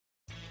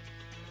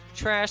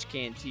Trash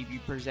Can TV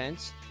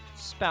presents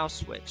Spouse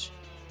Switch.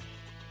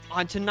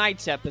 On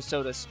tonight's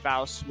episode of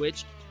Spouse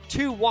Switch,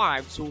 two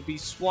wives will be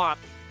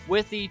swapped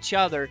with each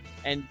other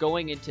and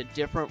going into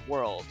different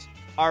worlds.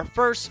 Our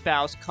first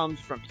spouse comes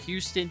from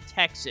Houston,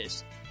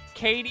 Texas.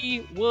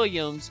 Katie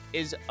Williams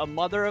is a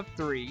mother of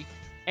three,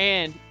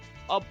 and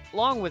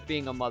along with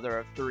being a mother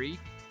of three,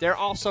 they're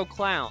also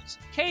clowns.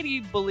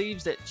 Katie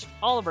believes that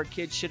all of her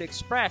kids should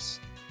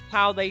express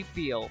how they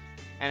feel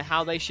and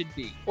how they should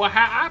be. Well,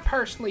 how I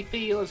personally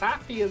feel is I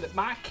feel that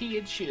my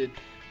kids should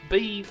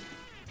be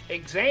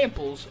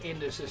examples in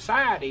the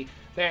society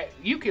that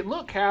you can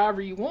look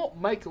however you want,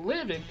 make a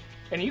living,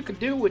 and you can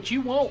do what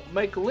you want,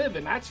 make a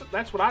living. That's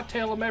what I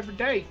tell them every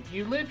day.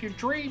 You live your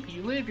dream,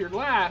 you live your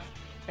life,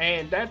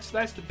 and that's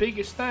the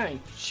biggest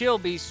thing. She'll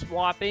be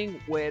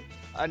swapping with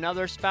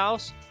another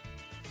spouse,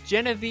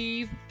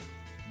 Genevieve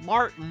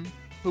Martin,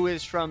 who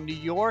is from New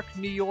York,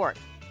 New York.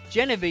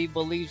 Genevieve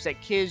believes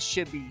that kids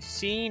should be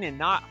seen and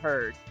not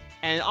heard,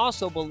 and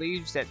also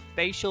believes that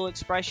facial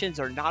expressions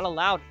are not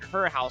allowed in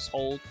her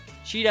household.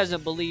 She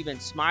doesn't believe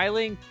in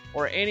smiling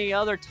or any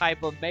other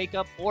type of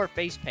makeup or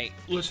face paint.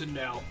 Listen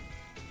now,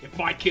 if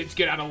my kids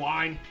get out of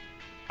line,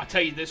 I'll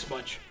tell you this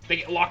much. They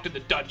get locked in the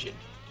dungeon.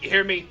 You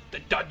hear me? The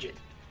dungeon.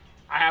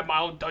 I have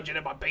my own dungeon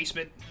in my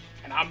basement,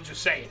 and I'm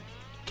just saying,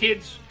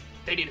 kids,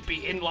 they need to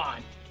be in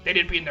line. They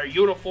need to be in their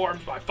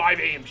uniforms by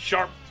 5 a.m.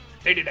 sharp.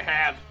 They need to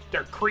have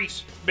their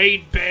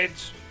crease-made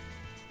beds.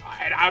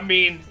 And I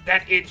mean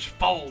that inch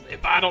fold.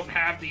 If I don't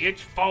have the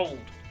inch fold,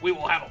 we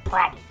will have a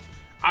problem.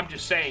 I'm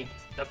just saying,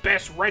 the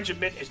best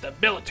regiment is the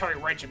military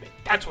regiment.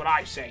 That's what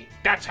I say.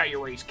 That's how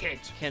you raise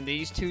kids. Can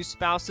these two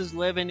spouses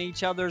live in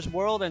each other's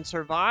world and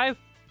survive?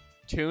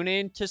 Tune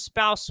in to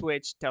Spouse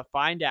Switch to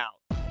find out.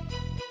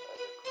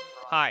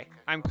 Hi,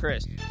 I'm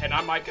Chris. And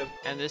I'm Micah.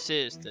 And this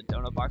is the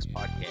Doughnut Box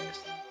Podcast.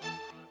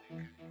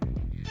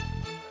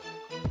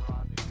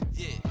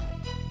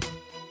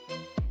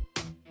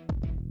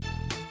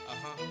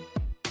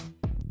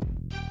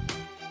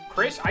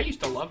 Chris, I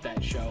used to love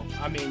that show.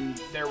 I mean,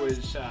 there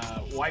was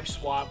wife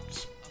swap,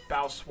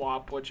 spouse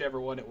swap,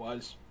 whichever one it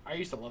was. I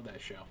used to love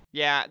that show.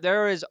 Yeah,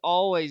 there is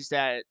always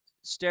that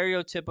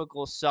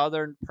stereotypical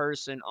Southern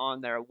person on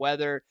there,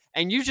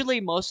 and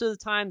usually most of the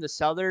time the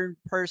Southern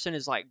person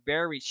is like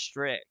very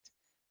strict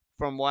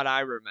from what I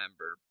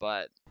remember,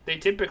 but they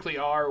typically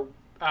are,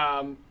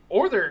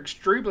 or they're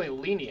extremely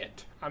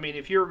lenient. I mean,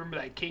 if you remember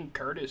that King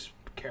Curtis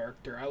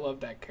character, I love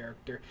that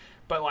character.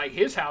 But, like,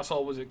 his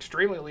household was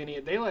extremely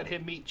lenient. They let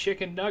him eat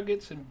chicken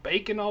nuggets and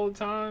bacon all the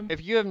time.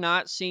 If you have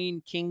not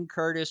seen King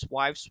Curtis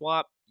Wife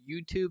Swap,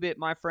 YouTube it,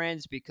 my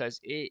friends, because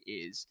it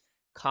is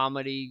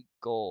comedy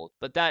gold.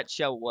 But that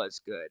show was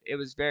good. It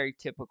was very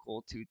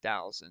typical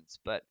 2000s.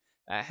 But,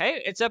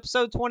 hey, it's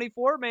episode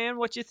 24, man.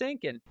 What you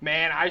thinking?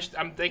 Man,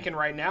 I'm thinking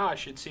right now I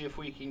should see if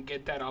we can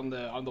get that on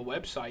the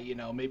website, you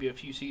know, maybe a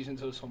few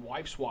seasons of some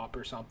wife swap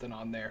or something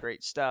on there.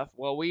 Great stuff.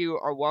 Well, we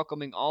are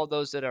welcoming all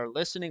those that are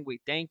listening. We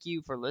thank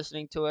you for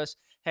listening to us.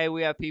 Hey,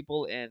 we have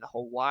people in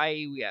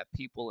Hawaii. We have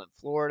people in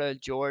Florida,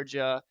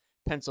 Georgia,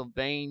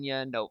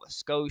 Pennsylvania, Nova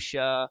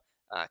Scotia,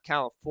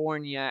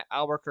 California,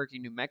 Albuquerque,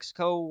 New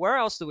Mexico. Where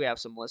else do we have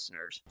some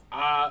listeners?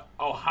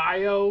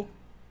 Ohio.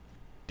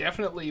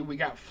 Definitely, we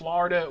got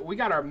Florida. We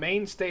got our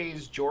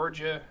mainstays,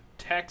 Georgia,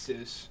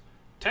 Texas.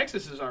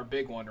 Texas is our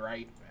big one,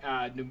 right?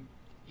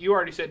 You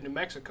already said New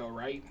Mexico,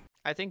 right?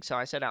 I think so.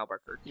 I said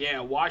Albuquerque.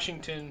 Yeah,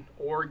 Washington,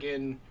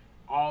 Oregon,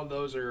 all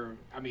those are.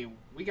 I mean,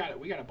 we got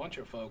a bunch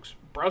of folks.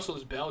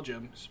 Brussels,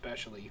 Belgium,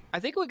 especially. I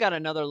think we got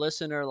another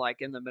listener like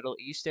in the Middle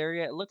East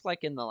area. It looked like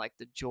in the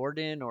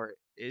Jordan or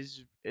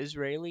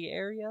Israeli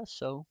area,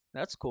 so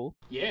that's cool.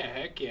 Yeah,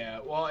 heck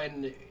yeah. Well,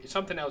 and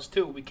something else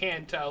too. We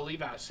can't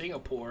leave out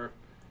Singapore.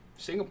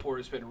 Singapore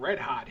has been red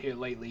hot here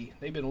lately.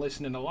 They've been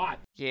listening a lot.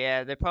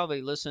 Yeah, they're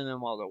probably listening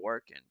while they're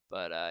working.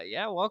 But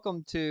yeah,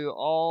 welcome to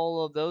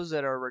all of those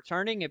that are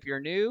returning. If you're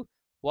new,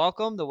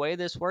 welcome. The way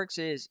this works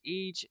is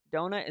each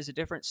donut is a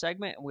different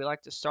segment, and we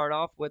like to start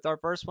off with our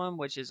first one,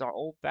 which is our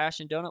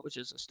old-fashioned donut, which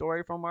is a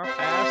story from our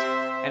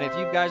past. And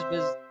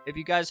if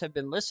you guys have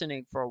been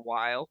listening for a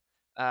while,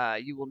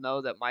 you will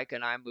know that Mike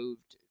and I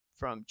moved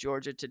from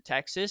Georgia to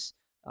Texas.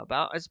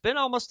 It's been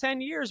almost 10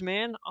 years,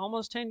 man.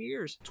 Almost 10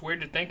 years. It's weird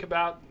to think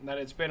about that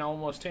it's been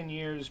almost 10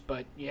 years,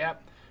 but yeah,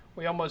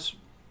 we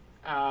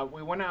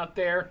went out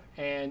there,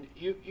 and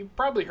you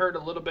probably heard a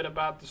little bit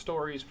about the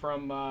stories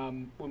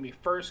from when we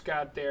first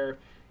got there,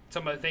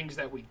 some of the things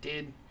that we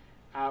did.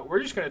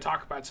 We're just going to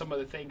talk about some of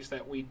the things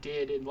that we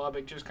did in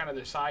Lubbock, just kind of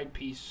the side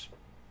piece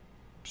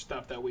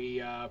stuff that we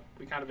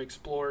kind of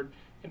explored,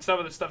 and some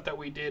of the stuff that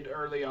we did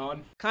early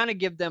on. Kind of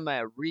give them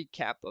a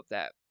recap of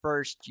that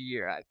first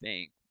year, I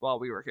think, while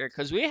we were here,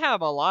 because we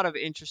have a lot of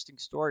interesting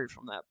stories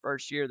from that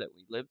first year that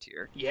we lived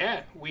here.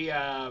 Yeah, we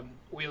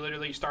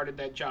literally started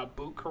that job,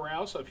 Boot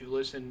Corral. So if you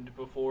listened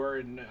before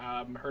and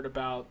heard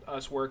about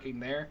us working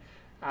there,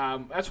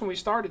 that's when we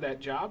started that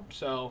job.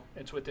 So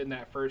it's within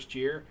that first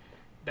year.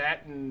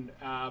 That and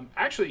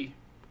actually,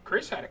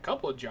 Chris had a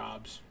couple of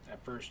jobs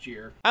that first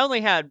year. I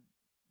only had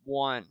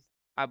one.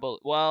 I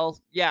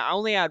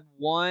only had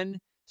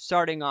one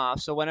starting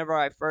off. So whenever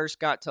I first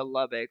got to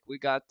Lubbock, we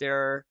got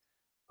there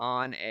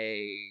on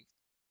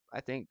I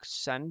think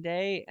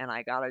Sunday, and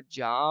I got a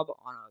job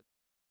on a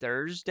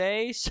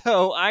Thursday.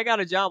 So I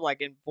got a job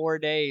like in 4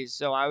 days.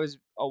 So I was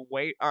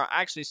I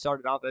actually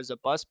started off as a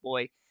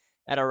busboy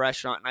at a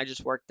restaurant, and I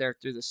just worked there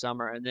through the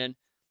summer. And then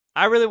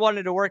I really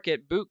wanted to work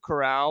at Boot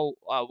Corral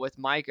with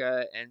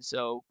Micah, and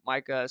so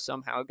Micah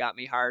somehow got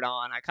me hired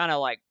on. I kind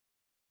of like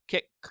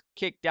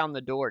kicked down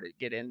the door to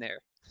get in there.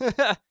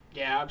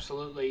 Yeah,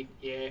 absolutely.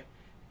 Yeah,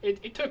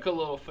 it took a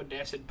little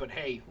finessing, but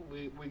hey,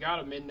 we got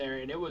him in there,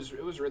 and it was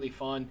really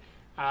fun.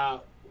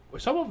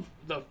 Some of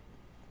the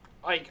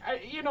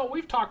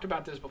we've talked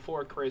about this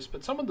before, Chris,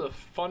 but some of the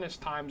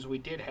funnest times we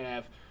did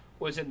have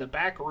was in the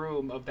back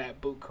room of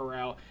that Boot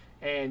Corral,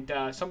 and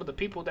some of the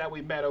people that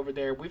we met over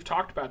there. We've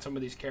talked about some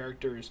of these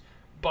characters,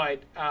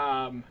 but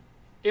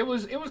it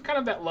was kind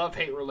of that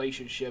love-hate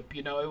relationship.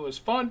 It was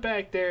fun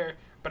back there,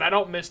 but I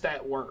don't miss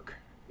that work.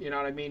 You know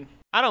what I mean?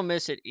 I don't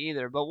miss it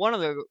either, but one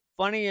of the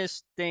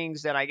funniest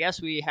things that I guess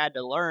we had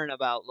to learn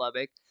about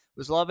Lubbock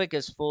was Lubbock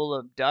is full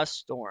of dust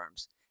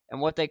storms.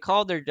 And what they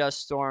call their dust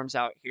storms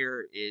out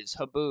here is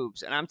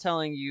haboobs. And I'm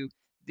telling you,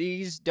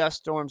 these dust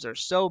storms are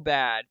so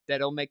bad that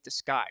it'll make the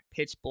sky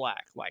pitch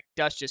black, like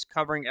dust just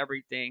covering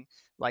everything,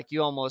 like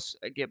you almost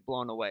get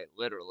blown away,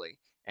 literally.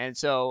 And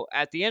so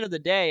at the end of the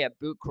day at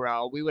Boot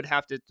Corral, we would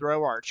have to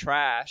throw our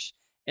trash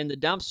in the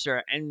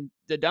dumpster, and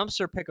the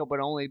dumpster pickup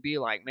would only be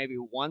like maybe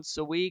once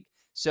a week.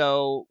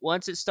 So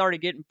once it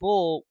started getting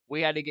full,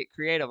 we had to get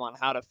creative on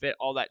how to fit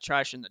all that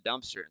trash in the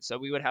dumpster. And so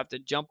we would have to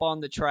jump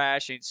on the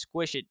trash and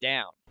squish it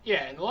down.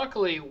 Yeah, and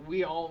luckily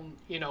we all,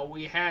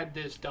 we had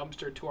this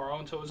dumpster to our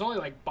own, so it was only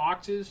like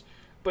boxes,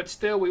 but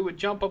still we would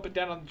jump up and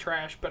down on the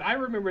trash. But I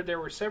remember there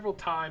were several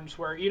times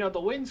where, the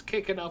wind's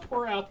kicking up,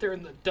 we're out there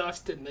in the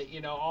dust and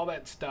the, all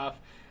that stuff.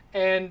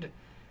 And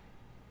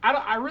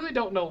I really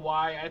don't know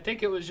why. I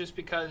think it was just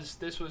because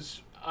this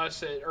was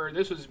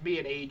this was me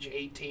at age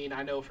 18,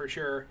 I know for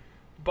sure.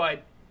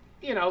 But,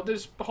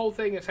 this whole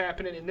thing is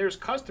happening, and there's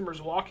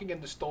customers walking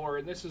in the store,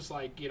 and this is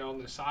like,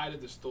 on the side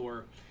of the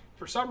store.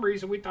 For some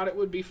reason, we thought it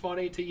would be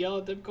funny to yell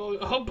at them, go,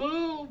 "Oh,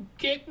 boo,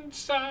 get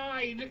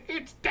inside,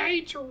 it's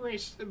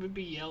dangerous." It would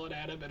be yelling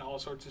at them and all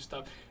sorts of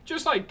stuff.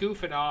 Just like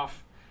goofing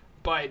off.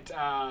 But,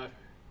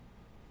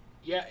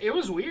 yeah, it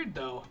was weird,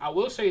 though. I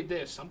will say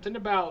this. Something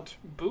about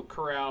Boot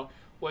Corral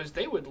was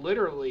they would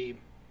literally,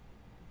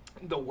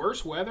 the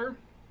worst weather,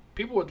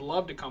 people would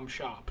love to come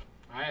shop.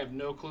 I have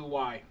no clue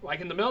why.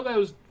 Like in the middle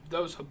of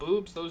those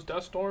haboobs, those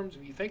dust storms,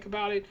 if you think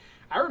about it,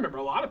 I remember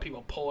a lot of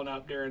people pulling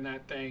up during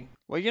that thing.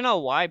 Well, you know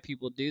why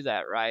people do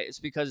that, right? It's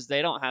because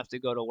they don't have to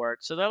go to work.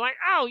 So they're like,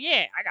 oh,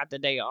 yeah, I got the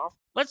day off.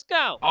 Let's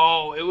go.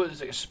 Oh, it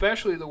was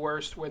especially the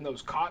worst when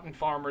those cotton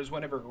farmers,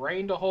 whenever it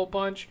rained a whole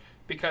bunch,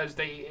 because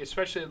they,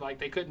 especially like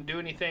they couldn't do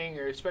anything,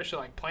 or especially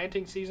like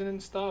planting season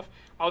and stuff.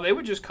 Oh, they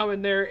would just come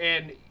in there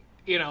and,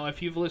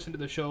 if you've listened to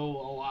the show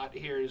a lot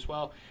here as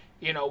well,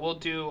 we'll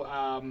do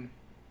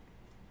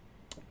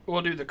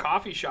the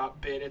coffee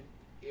shop bit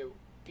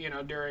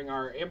during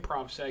our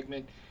improv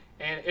segment,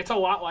 and it's a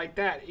lot like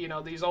that.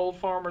 These old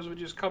farmers would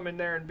just come in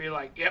there and be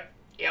like, yep,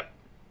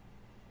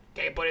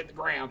 can't put it in the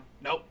ground.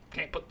 Nope,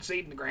 can't put the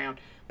seed in the ground.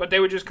 But they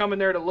would just come in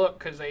there to look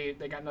because they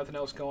got nothing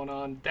else going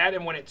on. That,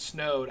 and when it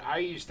snowed. I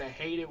used to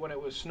hate it when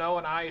it was snow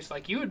and ice.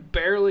 Like, you would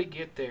barely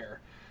get there.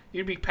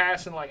 You'd be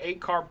passing like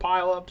 8-car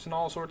pileups and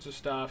all sorts of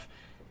stuff,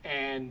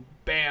 and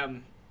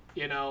bam,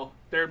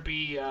 there'd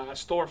be a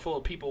store full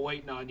of people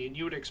waiting on you, and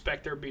you would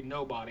expect there'd be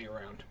nobody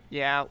around.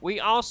 Yeah, we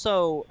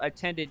also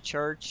attended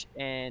church,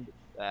 and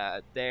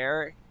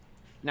there,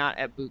 not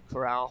at Boot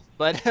Corral,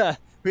 but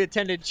we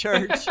attended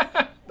church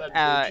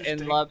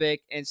in Lubbock.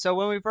 And so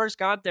when we first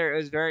got there, it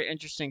was very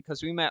interesting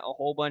because we met a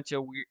whole bunch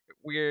of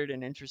weird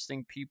and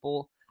interesting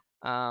people.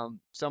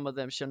 Some of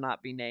them should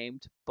not be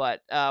named,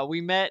 but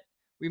we met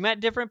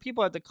different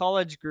people at the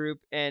college group,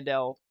 and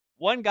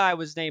one guy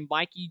was named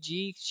Mikey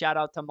G. Shout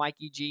out to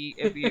Mikey G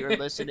if you're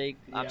listening.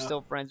 Yeah. I'm still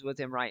friends with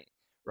him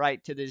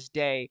right to this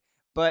day.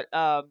 But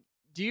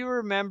do you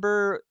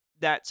remember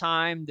that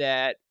time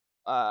that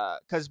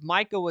because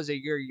Micah was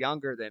a year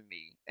younger than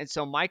me, and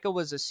so Micah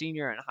was a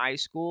senior in high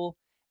school,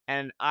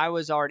 and I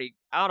was already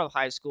out of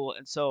high school,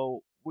 and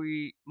so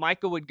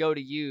Micah would go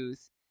to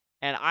youth,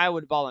 and I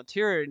would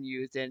volunteer in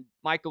youth, and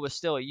Micah was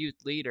still a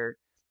youth leader.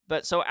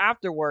 But so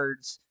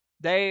afterwards,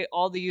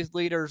 all the youth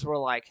leaders were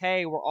like,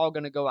 hey, we're all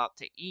going to go out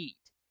to eat.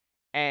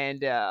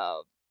 And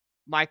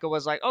Micah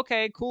was like,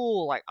 okay,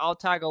 cool. Like, I'll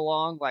tag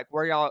along. Like,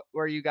 where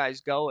are you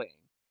guys going?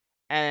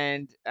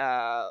 And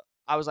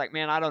I was like,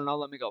 man, I don't know.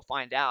 Let me go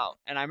find out.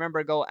 And I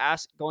remember going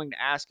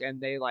to ask,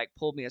 and they like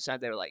pulled me aside.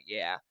 They were like,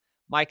 yeah,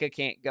 Micah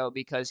can't go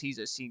because he's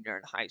a senior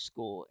in high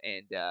school,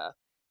 and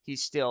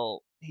he's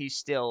still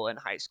in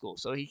high school,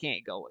 so he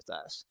can't go with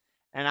us.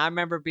 And I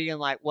remember being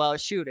like, well,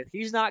 shoot, if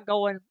he's not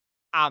going,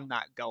 I'm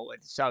not going.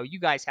 So you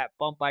guys have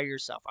fun by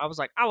yourself. I was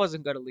like, I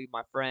wasn't going to leave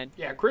my friend.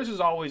 Yeah, Chris is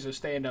always a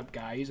stand-up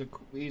guy.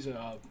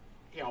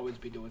 He always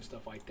be doing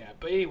stuff like that.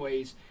 But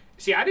anyways,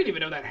 See, I didn't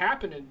even know that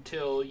happened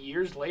until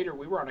years later.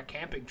 We were on a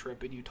camping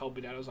trip, and you told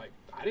me that. I was like,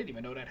 I didn't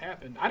even know that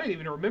happened. I didn't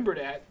even remember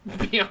that,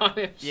 to be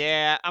honest.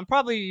 Yeah, I'm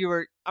probably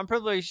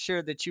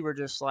sure that you were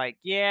just like,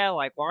 yeah,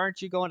 like, why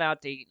aren't you going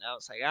out to eat? And I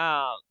was like,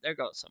 oh, there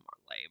goes some more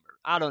labor.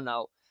 I don't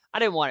know. I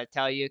didn't want to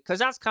tell you because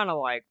that's kind of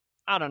like,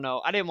 I don't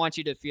know. I didn't want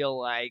you to feel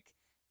like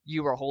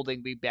you were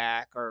holding me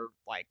back or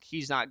like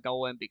he's not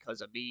going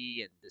because of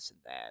me and this and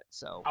that.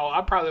 So. Oh,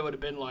 I probably would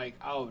have been like,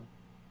 oh,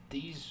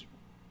 these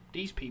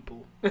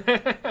people.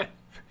 A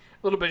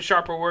little bit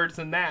sharper words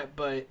than that,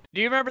 but.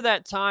 Do you remember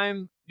that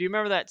time?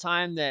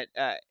 That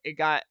it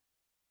got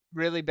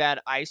really bad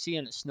icy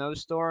in a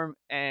snowstorm,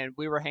 and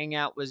we were hanging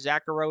out with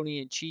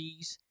Zacharoni and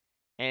Cheese,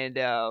 and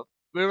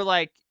we were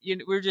like,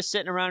 we were just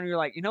sitting around, and we were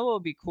like, you know what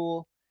would be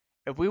cool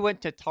if we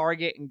went to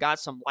Target and got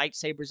some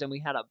lightsabers, and we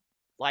had a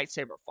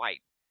lightsaber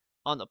fight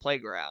on the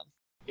playground.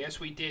 Yes,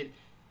 we did,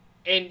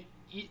 and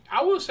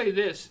I will say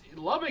this: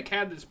 Lubbock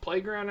had this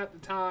playground at the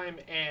time,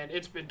 and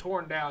it's been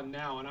torn down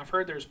now, and I've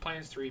heard there's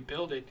plans to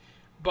rebuild it,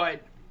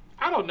 but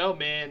I don't know,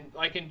 man.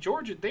 Like in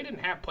Georgia, they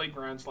didn't have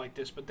playgrounds like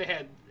this, but they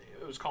had.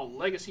 It was called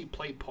Legacy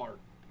Play Park,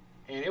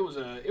 and it was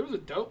a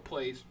dope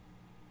place.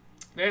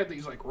 They had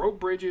these like rope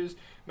bridges.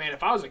 Man,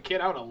 if I was a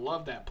kid, I would have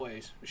loved that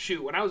place.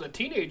 Shoot, when I was a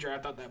teenager, I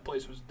thought that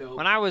place was dope.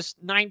 When I was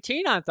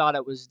 19, I thought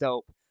it was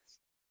dope.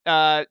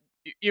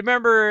 You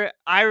remember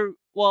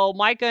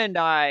Micah and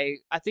I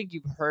think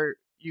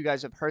you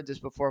guys have heard this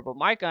before, but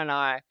Micah and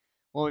I,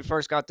 when we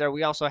first got there,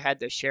 we also had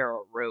to share a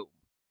room,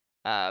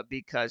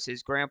 because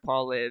his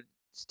grandpa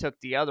took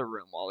the other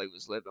room while he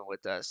was living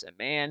with us, and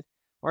man,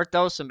 weren't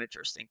those some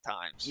interesting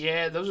times?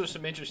 Yeah, those are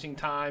some interesting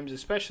times,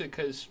 especially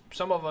because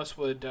some of us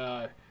would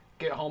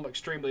get home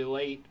extremely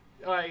late.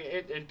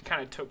 It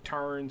kind of took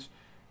turns,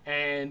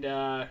 and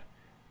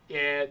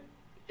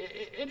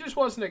it just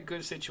wasn't a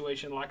good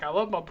situation. Like, I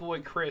love my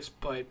boy Chris,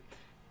 but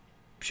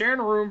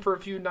sharing a room for a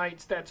few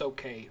nights, that's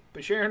okay.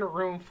 But sharing a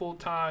room full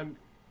time,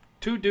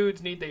 two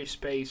dudes need their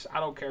space. I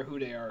don't care who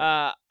they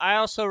are. I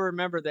also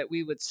remember that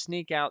we would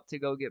sneak out to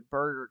go get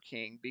Burger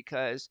King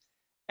because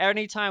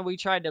anytime we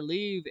tried to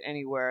leave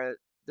anywhere,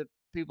 the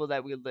people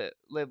that we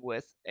live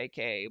with,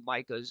 aka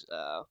Micah's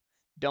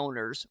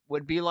donors,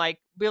 would be like,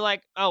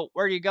 oh,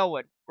 where are you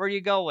going? Where are you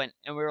going?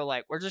 And we were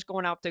like, we're just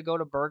going out to go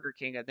to Burger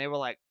King. And they were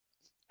like,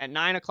 at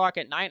 9:00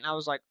 at night, and I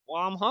was like,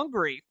 well, I'm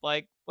hungry.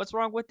 Like, what's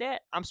wrong with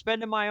that? I'm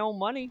spending my own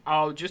money.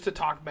 Oh, just to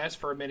talk mess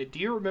for a minute. Do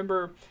you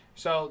remember?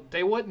 So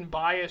they wouldn't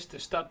buy us the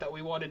stuff that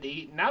we wanted to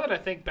eat. Now that I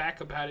think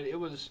back about it, it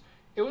was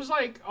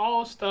like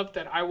all stuff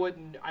that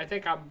I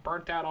think I'm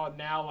burnt out on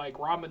now, like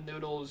ramen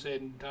noodles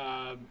and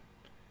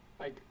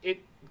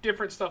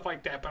different stuff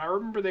like that. But I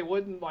remember they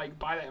wouldn't like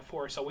buy that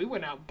for us, so we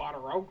went out and bought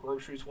our own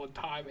groceries one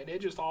time, and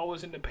it just all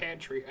was in the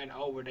pantry. And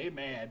oh, were they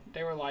mad?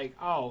 They were like,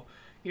 oh,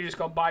 you just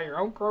gonna buy your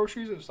own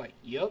groceries? It was like,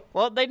 yep.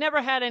 Well, they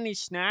never had any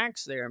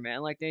snacks there,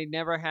 man. Like, they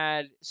never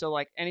had. So,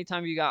 like,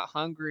 anytime you got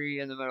hungry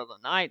in the middle of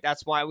the night,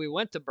 that's why we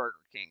went to Burger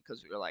King,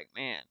 because we were like,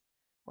 man,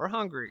 we're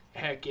hungry.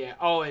 Heck yeah.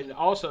 Oh, and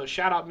also,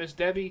 shout out Miss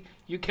Debbie.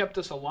 You kept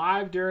us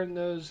alive during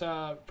those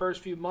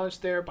first few months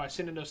there by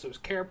sending us those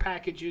care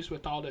packages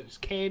with all those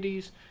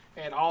candies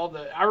and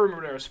I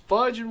remember there was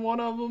fudge in one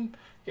of them.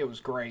 It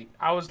was great.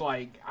 I was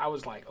like,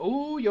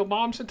 ooh, your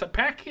mom sent a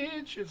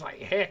package? It's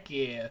like, heck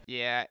yeah.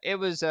 Yeah, it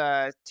was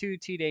two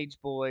teenage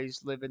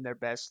boys living their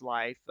best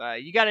life.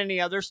 You got any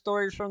other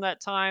stories from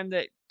that time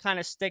that kind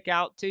of stick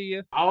out to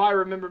you? All I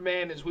remember,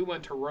 man, is we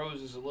went to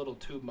Rose's a little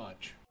too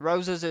much.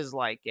 Rose's is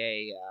like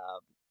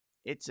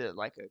it's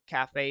like a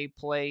cafe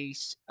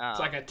place. It's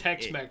like a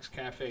Tex-Mex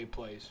cafe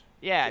place.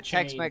 Yeah,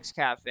 Tex-Mex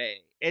cafe.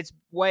 It's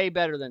way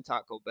better than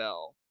Taco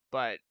Bell,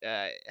 but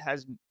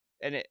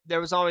there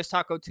was always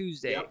Taco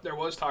Tuesday. Yep, there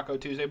was Taco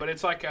Tuesday, but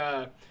it's like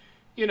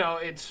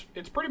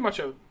it's pretty much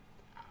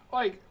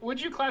like,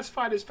 would you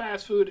classify it as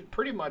fast food? It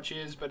pretty much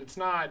is, but it's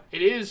not.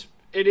 It is,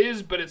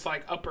 but it's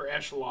like upper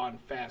echelon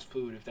fast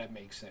food, if that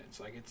makes sense.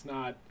 Like, it's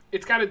not.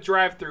 It's got a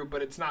drive-through,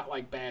 but it's not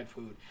like bad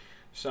food.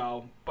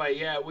 So, but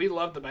yeah, we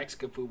loved the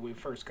Mexican food when we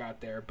first got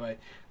there. But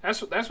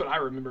that's what I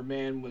remember,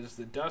 man, was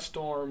the dust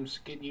storms,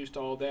 getting used to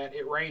all that.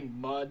 It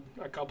rained mud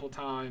a couple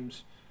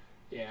times.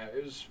 Yeah,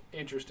 it was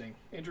interesting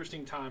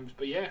times.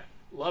 But yeah,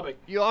 Lubbock.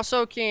 You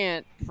also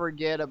can't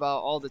forget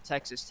about all the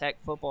Texas Tech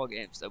football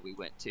games that we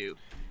went to.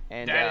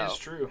 And that is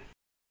true.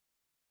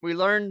 We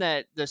learned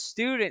that the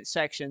student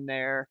section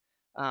there,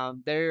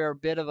 they're a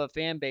bit of a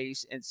fan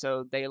base, and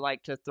so they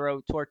like to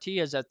throw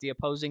tortillas at the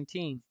opposing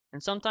team,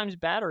 and sometimes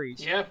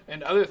batteries. Yeah,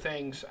 and other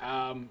things.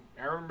 I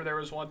remember there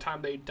was one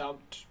time they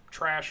dumped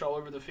trash all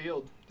over the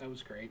field. That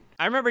was great.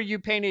 I remember you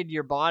painted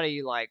your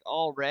body like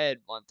all red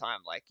one time.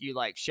 Like, you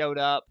like showed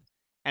up,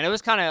 and it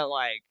was kind of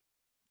like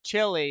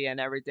chilly and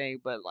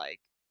everything, but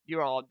like you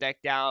were all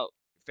decked out.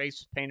 Your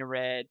face was painted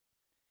red.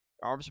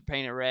 Your arms were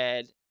painted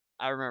red.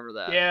 I remember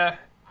that. Yeah,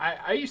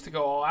 I used to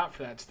go all out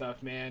for that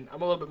stuff, man.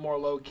 I'm a little bit more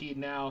low-key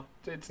now.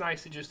 It's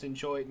nice to just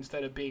enjoy it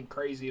instead of being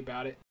crazy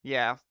about it.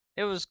 Yeah,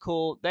 it was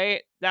cool.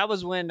 That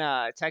was when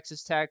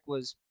Texas Tech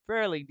was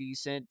fairly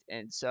decent,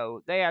 and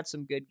so they had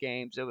some good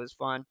games. It was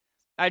fun.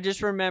 I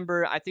just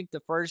remember, I think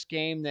the first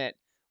game that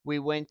we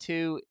went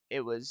to,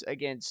 it was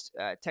against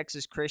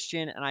Texas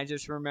Christian, and I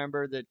just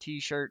remember the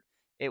T-shirt.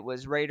 It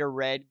was Raider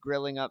Red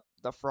grilling up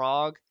the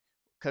frog,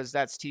 because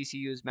that's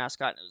TCU's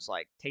mascot, and it was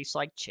like, tastes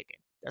like chicken.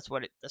 That's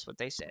what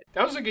they said.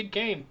 That was a good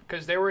game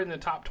because they were in the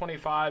top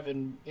 25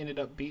 and ended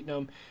up beating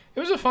them. It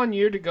was a fun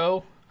year to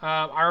go.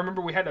 I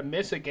remember we had to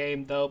miss a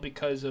game, though,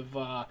 because of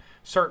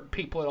certain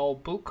people at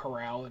Old Boot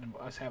Corral and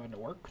us having to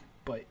work.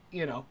 But,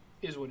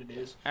 is what it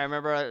is. I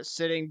remember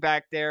sitting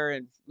back there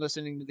and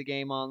listening to the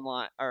game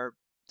online or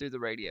through the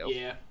radio.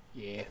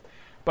 Yeah.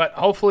 But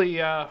hopefully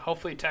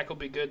Tech will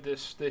be good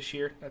this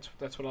year.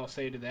 That's what I'll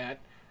say to that.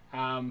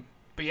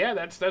 But yeah,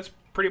 that's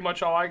pretty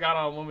much all I got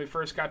on when we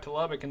first got to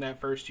Lubbock in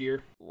that first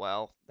year.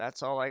 Well,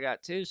 that's all I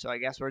got too. So I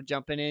guess we're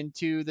jumping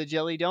into the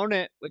Jelly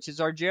Donut, which is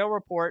our jail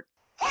report.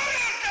 What is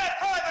that,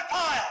 Private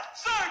Pile?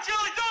 Sir,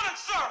 Jelly Donut,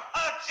 sir! A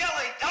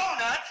Jelly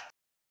Donut?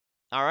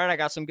 All right, I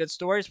got some good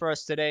stories for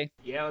us today.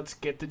 Yeah, let's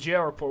get the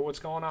jail report. What's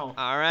going on?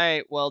 All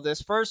right, well,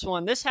 this first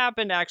one, this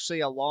happened actually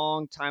a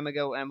long time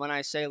ago. And when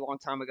I say a long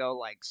time ago,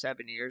 like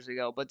 7 years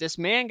ago. But this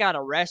man got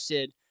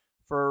arrested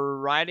for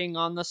riding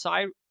on the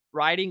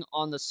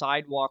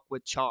sidewalk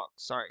with chalk.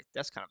 Sorry,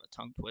 that's kind of a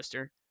tongue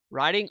twister.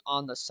 Riding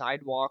on the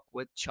sidewalk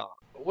with chalk.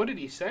 What did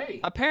he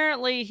say?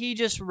 Apparently, he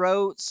just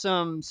wrote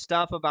some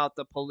stuff about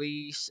the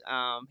police.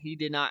 He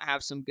did not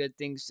have some good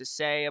things to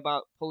say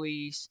about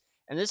police.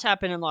 And this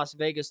happened in Las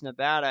Vegas,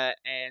 Nevada.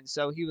 And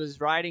so he was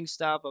writing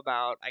stuff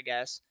about, I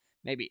guess,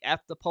 maybe F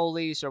the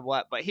police or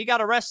what. But he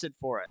got arrested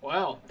for it.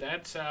 Well,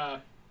 that's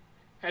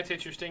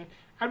interesting.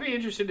 I'd be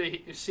interested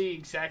to see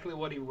exactly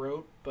what he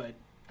wrote. But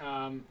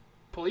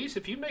police,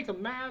 if you make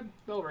them mad,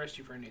 they'll arrest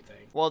you for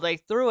anything. Well, they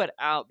threw it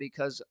out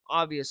because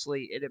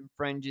obviously it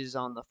infringes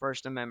on the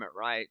First Amendment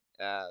right,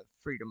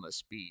 freedom of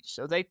speech.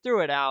 So they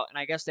threw it out, and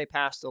I guess they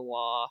passed a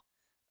law.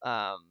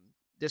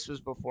 This was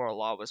before a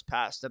law was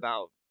passed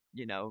about,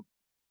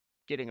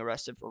 getting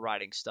arrested for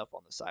writing stuff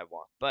on the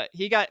sidewalk. But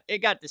it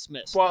got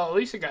dismissed. Well, at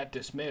least it got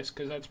dismissed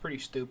because that's pretty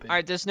stupid. All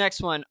right, this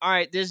next one. All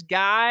right, this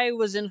guy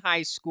was in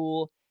high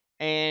school.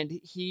 And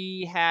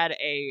he had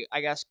a,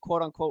 I guess,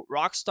 quote-unquote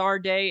rock star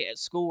day at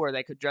school where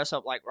they could dress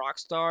up like rock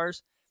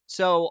stars.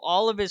 So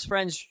all of his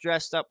friends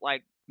dressed up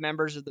like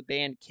members of the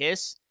band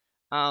Kiss.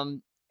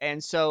 And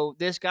so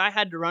this guy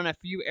had to run a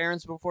few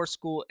errands before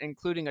school,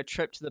 including a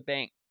trip to the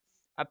bank.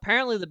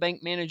 Apparently, the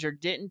bank manager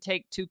didn't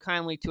take too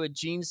kindly to a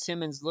Gene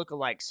Simmons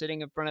lookalike sitting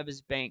in front of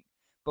his bank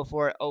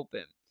before it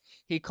opened.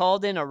 He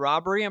called in a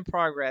robbery in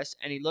progress,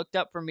 and he looked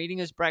up from eating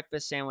his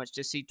breakfast sandwich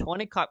to see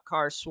 20 cop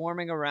cars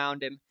swarming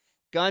around him,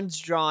 guns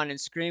drawn and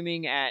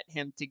screaming at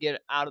him to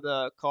get out of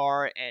the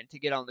car and to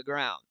get on the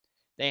ground.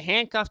 They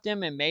handcuffed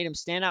him and made him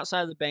stand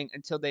outside the bank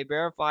until they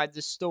verified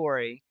the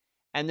story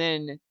and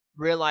then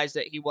realized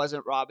that he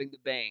wasn't robbing the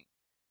bank.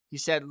 He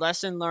said,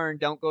 lesson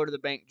learned, don't go to the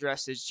bank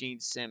dressed as Gene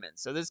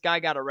Simmons. So this guy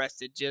got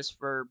arrested just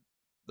for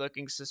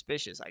looking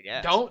suspicious, I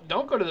guess. Don't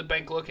go to the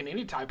bank looking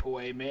any type of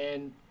way,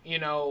 man.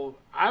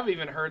 I've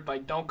even heard,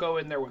 like, don't go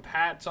in there with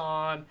hats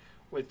on,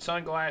 with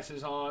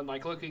sunglasses on,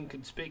 like, looking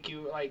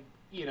conspicuous, like,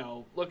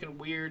 looking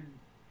weird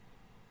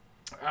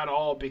at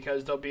all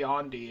because they'll be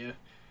on to you.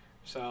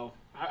 So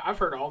I've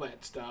heard all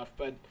that stuff,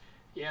 but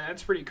yeah,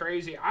 that's pretty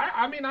crazy.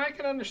 I mean, I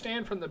can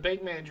understand from the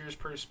bank manager's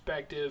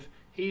perspective.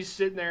 He's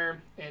sitting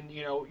there and,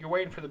 you're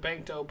waiting for the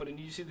bank to open and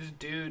you see this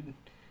dude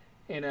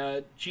in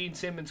a Gene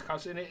Simmons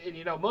costume.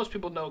 And most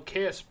people know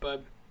Kiss,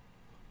 but,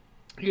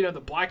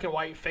 the black and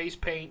white face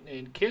paint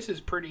and Kiss is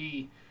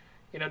pretty...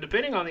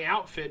 depending on the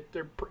outfit,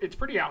 it's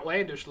pretty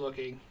outlandish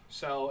looking.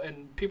 So,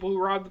 and people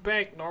who rob the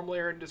bank normally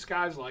are in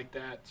disguise like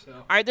that. So,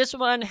 all right, this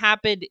one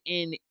happened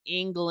in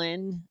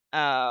England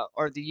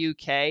or the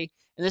UK, and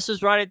this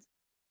was right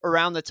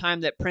around the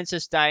time that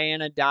Princess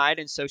Diana died,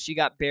 and so she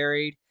got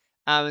buried.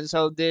 And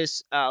so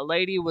this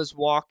lady was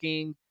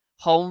walking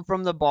home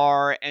from the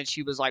bar, and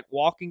she was like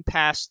walking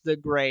past the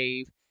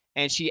grave,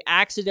 and she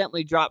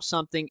accidentally dropped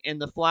something in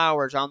the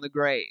flowers on the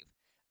grave.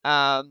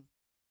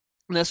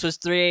 This was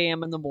 3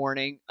 a.m. in the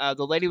morning.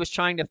 The lady was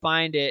trying to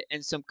find it,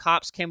 and some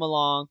cops came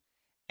along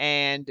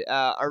and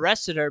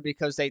arrested her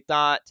because they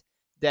thought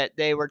that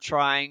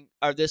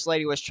this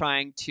lady was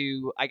trying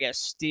to, I guess,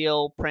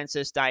 steal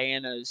Princess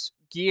Diana's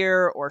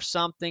gear or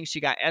something. She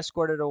got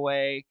escorted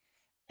away,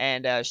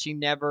 and she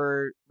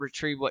never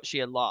retrieved what she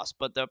had lost.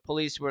 But the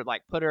police were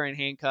like, put her in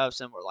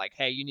handcuffs and were like,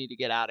 hey, you need to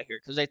get out of here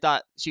because they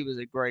thought she was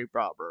a grave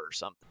robber or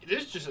something.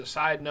 This is just a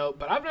side note,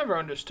 but I've never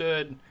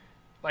understood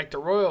like the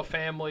royal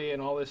family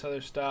and all this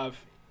other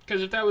stuff.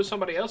 Because if that was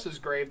somebody else's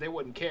grave, they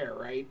wouldn't care,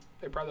 right?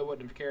 They probably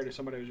wouldn't have cared if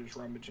somebody was just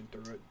rummaging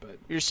through it. But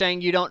you're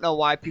saying you don't know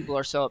why people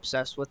are so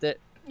obsessed with it?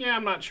 Yeah,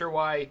 I'm not sure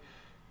why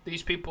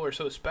these people are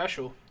so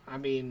special. I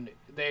mean,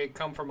 they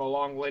come from a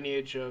long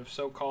lineage of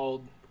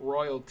so-called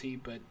royalty,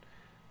 but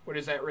what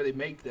does that really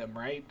make them,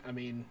 right? I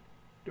mean,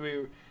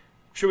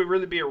 should we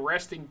really be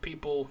arresting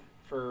people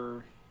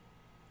for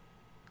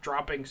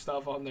dropping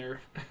stuff on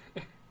their,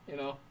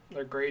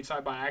 their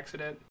graveside by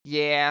accident?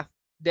 Yeah,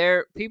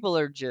 people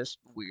are just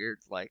weird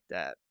like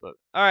that. But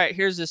all right,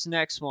 here's this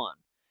next one.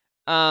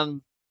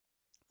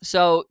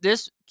 So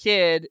this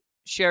kid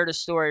shared a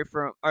story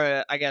from,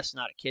 or I guess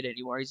not a kid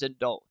anymore, he's an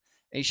adult.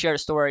 And he shared a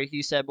story.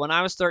 He said, when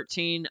I was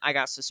 13, I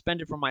got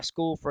suspended from my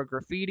school for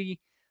graffiti.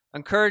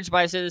 Encouraged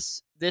by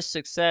this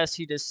success,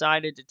 he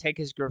decided to take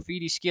his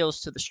graffiti skills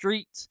to the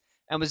streets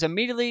and was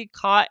immediately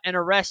caught and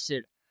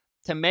arrested.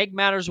 To make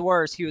matters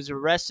worse, he was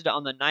arrested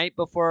on the night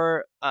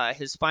before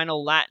his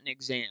final Latin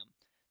exam.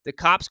 The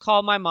cops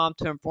called my mom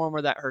to inform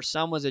her that her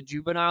son was a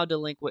juvenile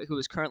delinquent who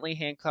was currently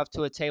handcuffed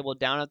to a table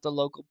down at the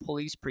local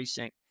police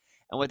precinct.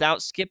 And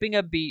without skipping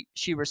a beat,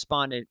 she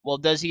responded, well,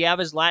 does he have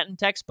his Latin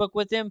textbook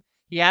with him?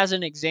 He has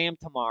an exam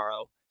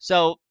tomorrow.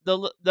 So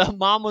the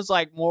mom was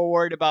like more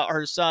worried about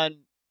her son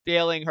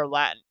failing the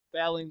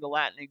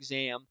Latin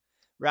exam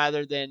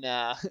rather than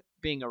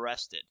being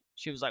arrested.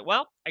 She was like,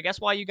 well, I guess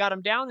while you got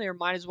him down there,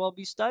 might as well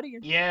be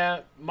studying.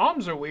 Yeah,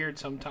 moms are weird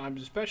sometimes,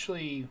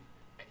 especially,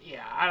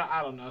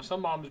 I don't know.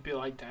 Some moms be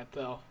like that,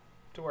 though,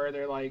 to where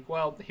they're like,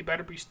 well, he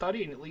better be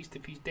studying at least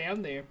if he's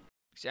down there.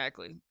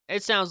 Exactly.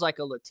 It sounds like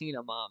a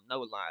Latina mom.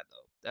 No lie,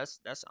 though. That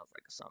sounds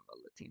like something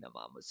a Latina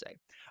mom would say.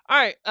 All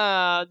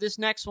right, this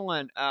next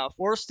one.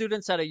 4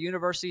 students at a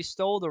university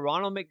stole the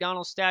Ronald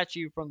McDonald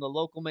statue from the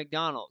local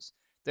McDonald's.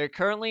 They're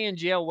currently in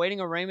jail waiting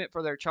arraignment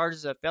for their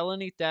charges of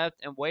felony theft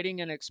and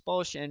waiting an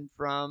expulsion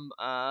from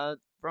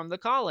the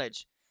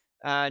college.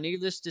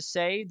 Needless to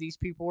say, these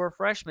people were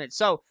freshmen.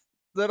 So,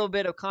 little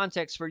bit of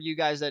context for you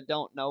guys that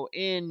don't know.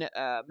 In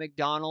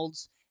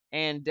McDonald's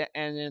and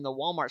in the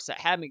Walmarts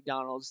that had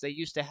McDonald's, they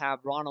used to have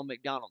Ronald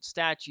McDonald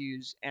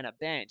statues and a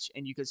bench,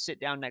 and you could sit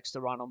down next to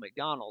Ronald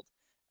McDonald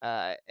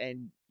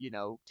and,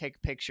 take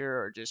a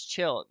picture or just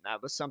chill. And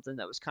that was something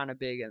that was kind of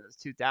big in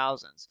the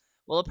 2000s.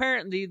 Well,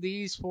 apparently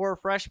these 4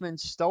 freshmen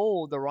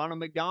stole the Ronald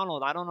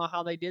McDonald. I don't know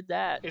how they did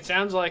that. It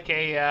sounds like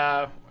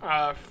a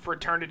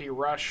fraternity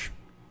rush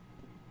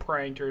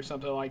prank or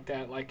something like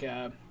that, like,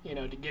 to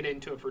get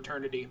into a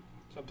fraternity,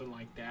 something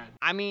like that.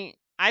 I mean,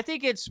 I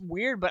think it's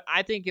weird, but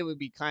I think it would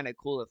be kind of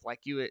cool if,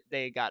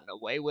 they had gotten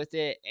away with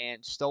it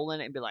and stolen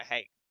it and be like,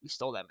 hey, we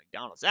stole that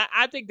McDonald's.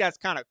 I think that's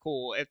kind of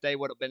cool if they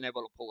would have been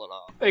able to pull it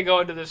off. They go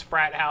into this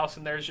frat house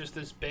and there's just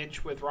this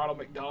bench with Ronald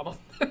McDonald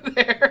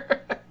there.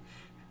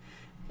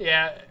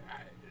 Yeah,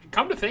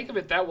 come to think of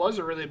it, that was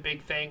a really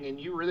big thing, and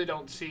you really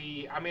don't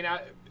see. I mean,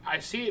 I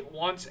see it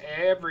once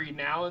every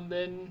now and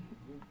then,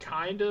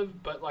 kind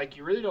of, but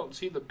you really don't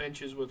see the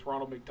benches with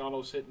Ronald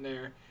McDonald sitting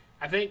there.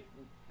 I think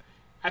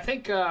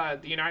the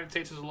United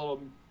States is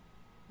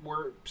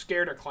we're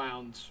scared of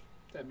clowns.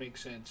 That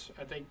makes sense.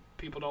 I think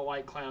people don't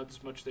like clowns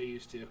as much as they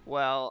used to.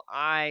 Well,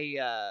 I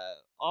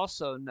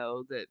also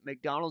know that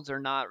McDonald's are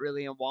not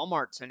really in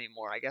Walmarts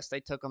anymore. I guess they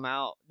took them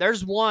out.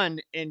 There's one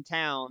in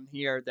town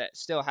here that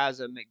still has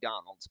a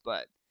McDonald's,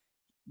 but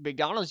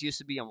McDonald's used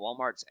to be in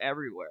Walmarts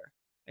everywhere.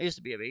 It used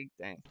to be a big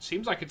thing.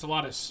 Seems like it's a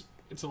lot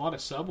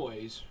of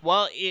Subways.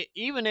 Well,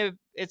 even if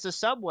it's a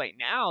Subway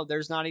now,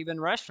 there's not even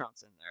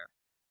restaurants in there.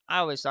 I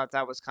always thought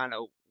that was kind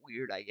of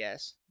weird, I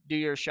guess. Do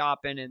your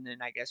shopping and then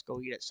I guess go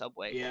eat at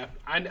Subway. Yeah,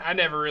 I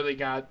never really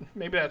got,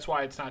 maybe that's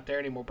why it's not there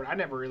anymore, but I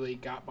never really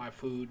got my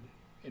food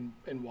in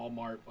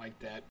Walmart like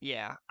that.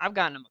 Yeah, I've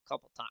gotten them a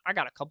couple times. I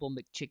got a couple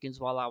McChickens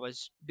while I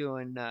was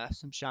doing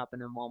some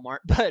shopping in Walmart.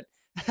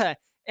 But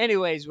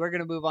anyways, we're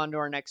going to move on to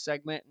our next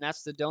segment, and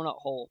that's the donut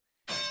hole.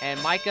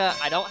 And Micah,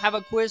 I don't have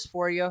a quiz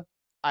for you.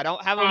 I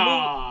don't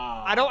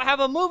have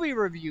a movie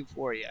review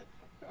for you.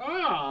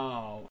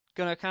 Oh.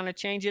 Gonna kind of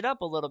change it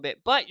up a little bit,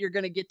 but you're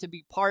gonna get to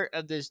be part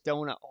of this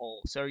donut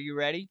hole. So are you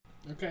ready?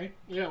 Okay.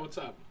 Yeah, what's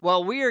up?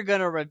 Well, we are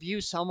gonna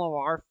review some of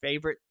our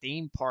favorite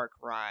theme park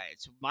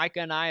rides.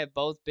 Micah and I have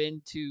both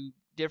been to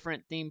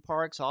different theme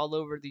parks all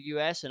over the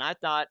U.S., and I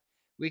thought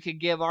we could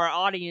give our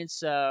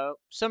audience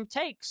some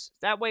takes.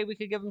 That way we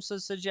could give them some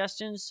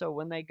suggestions, so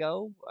when they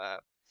go,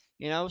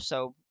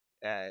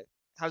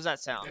 how's that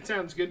sound? That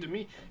sounds good to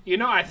me.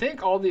 I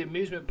think all the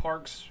amusement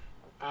parks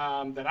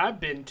that I've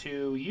been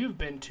to, you've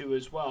been to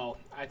as well.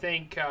 I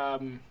think, I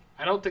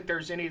don't think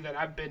there's any that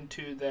I've been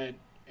to that,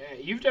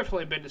 you've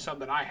definitely been to some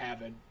that I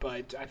haven't,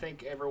 but I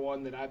think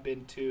everyone that I've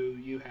been to,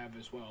 you have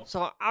as well.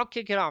 So I'll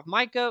kick it off.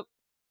 Micah,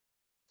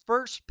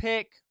 first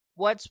pick,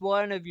 what's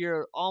one of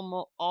your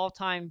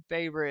all-time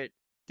favorite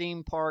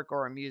theme park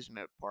or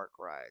amusement park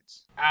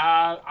rides?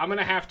 I'm going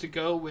to have to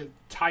go with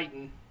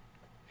Titan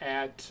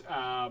at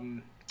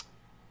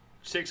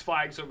Six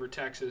Flags Over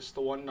Texas,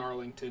 the one in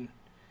Arlington.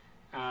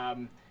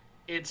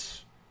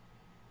 It's,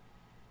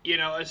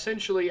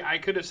 essentially I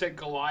could have said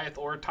Goliath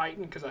or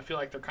Titan because I feel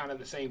like they're kind of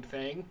the same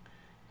thing.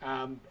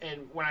 And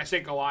when I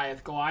say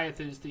Goliath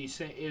is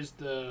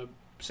the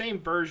same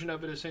version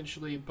of it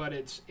essentially, but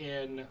it's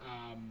in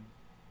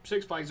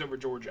Six Flags Over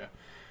Georgia.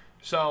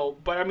 So,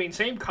 but I mean,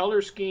 same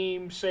color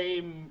scheme,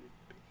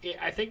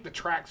 I think the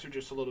tracks are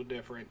just a little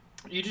different.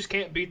 You just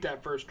can't beat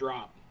that first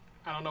drop.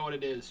 I don't know what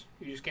it is.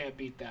 You just can't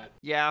beat that.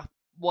 Yeah.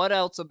 What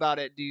else about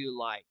it do you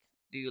like?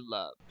 Do you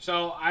love?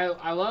 So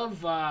I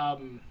love,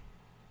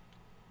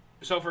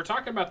 so if we're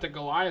talking about the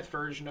Goliath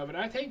version of it,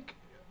 I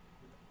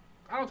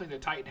don't think the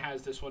Titan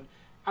has this one.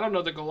 I don't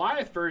know, the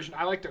Goliath version,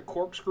 I like the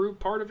corkscrew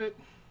part of it.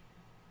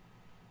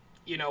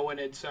 when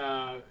it's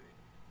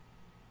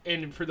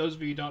and for those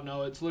of you who don't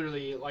know, it's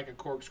literally like a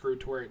corkscrew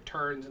to where it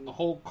turns and the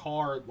whole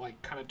car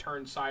like kind of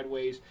turns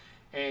sideways,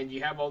 and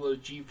you have all those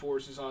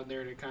G-forces on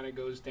there and it kind of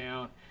goes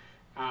down.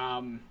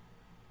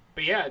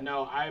 But yeah,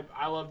 no,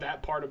 I love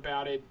that part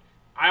about it.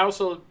 I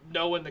also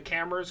know when the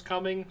camera is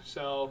coming,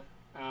 so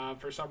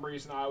for some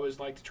reason I always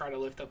like to try to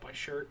lift up my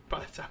shirt by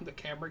the time the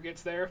camera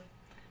gets there.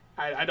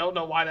 I don't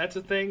know why that's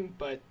a thing,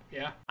 but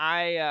yeah.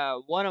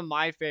 One of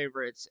my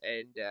favorites,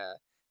 and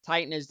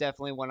Titan is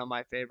definitely one of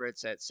my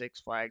favorites at Six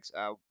Flags.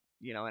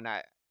 And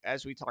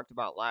as we talked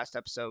about last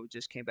episode,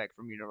 just came back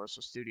from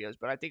Universal Studios,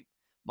 but I think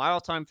my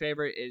all-time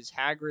favorite is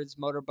Hagrid's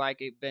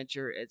Motorbike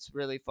Adventure. It's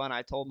really fun.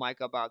 I told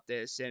Micah about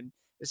this, and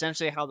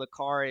essentially how the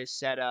car is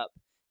set up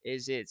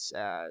is it's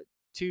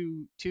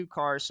two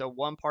cars. So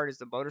one part is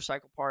the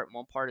motorcycle part, and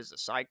one part is the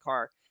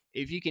sidecar.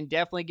 If you can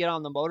definitely get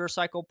on the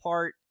motorcycle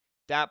part,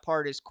 that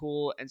part is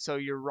cool. And so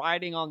you're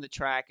riding on the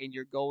track, and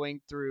you're going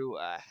through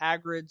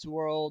Hagrid's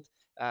world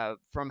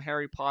from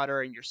Harry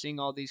Potter, and you're seeing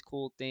all these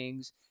cool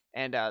things.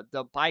 And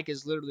the bike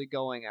is literally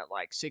going at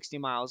like 60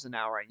 miles an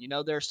hour.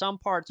 And, there are some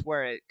parts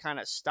where it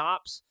kind of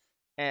stops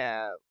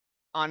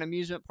on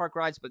amusement park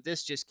rides, but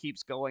this just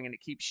keeps going, and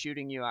it keeps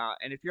shooting you out.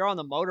 And if you're on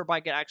the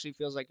motorbike, it actually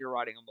feels like you're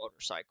riding a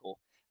motorcycle.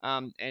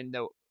 And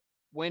the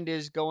wind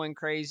is going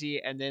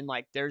crazy. And then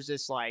like there's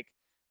this like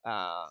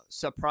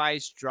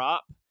surprise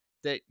drop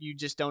that you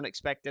just don't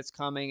expect that's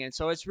coming. And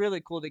so it's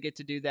really cool to get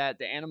to do that.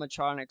 The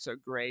animatronics are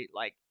great.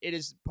 Like, it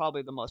is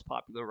probably the most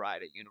popular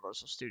ride at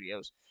Universal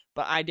Studios,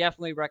 but I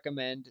definitely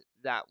recommend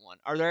that one.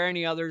 Are there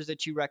any others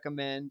that you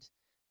recommend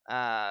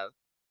at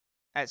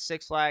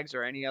Six Flags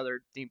or any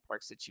other theme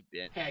parks that you've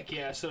been? Heck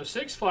yeah. So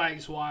Six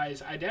Flags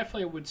wise, I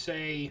definitely would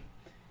say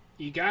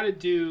you got to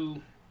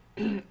do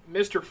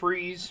Mr.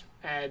 Freeze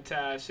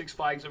at Six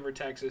Flags over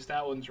Texas.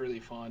 That one's really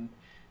fun.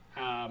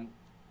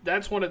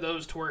 That's one of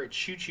those to where it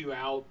shoots you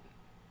out,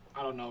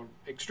 I don't know,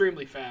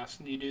 extremely fast,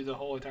 and you do the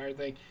whole entire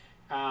thing.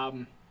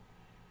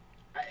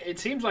 It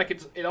seems like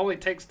it only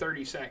takes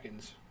 30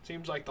 seconds. It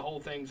seems like the whole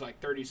thing's like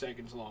 30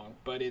 seconds long,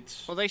 but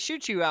it's... Well, they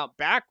shoot you out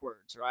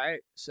backwards, right?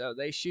 So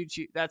they shoot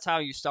you... That's how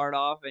you start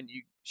off, and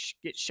you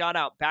get shot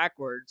out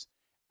backwards,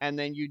 and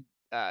then you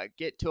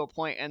get to a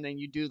point, and then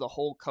you do the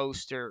whole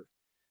coaster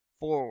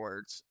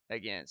forwards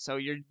again. So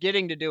you're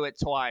getting to do it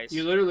twice.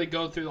 You literally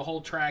go through the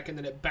whole track, and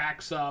then it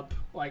backs up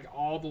like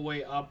all the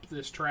way up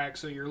this track,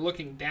 so you're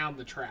looking down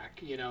the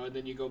track, and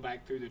then you go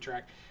back through the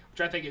track,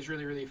 which I think is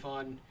really, really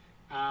fun.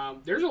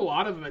 There's a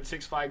lot of them at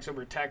Six Flags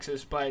over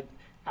Texas, but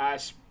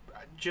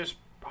just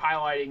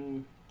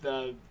highlighting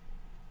the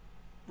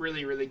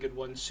really, really good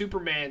ones.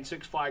 Superman,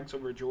 Six Flags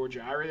over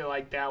Georgia. I really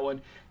like that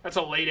one. That's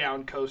a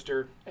lay-down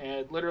coaster,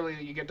 and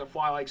literally you get to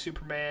fly like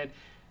Superman.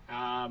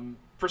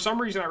 For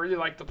some reason, I really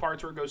like the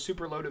parts where it goes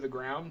super low to the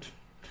ground.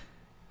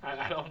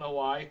 I don't know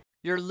why.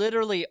 You're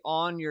literally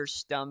on your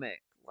stomach,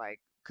 like,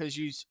 because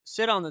you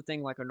sit on the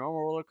thing like a normal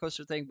roller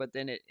coaster thing, but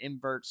then it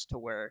inverts to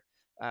where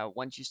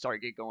once you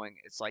start get going,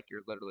 it's like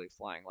you're literally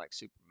flying like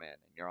Superman,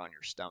 and you're on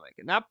your stomach.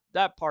 And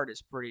that part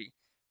is pretty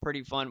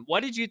fun.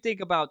 What did you think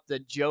about the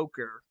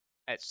Joker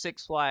at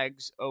Six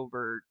Flags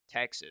over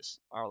Texas,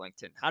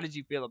 Arlington? How did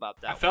you feel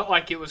about that? I felt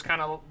like it was kind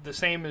of the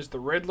same as the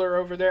Riddler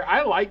over there.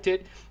 I liked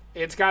it.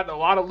 It's got a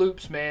lot of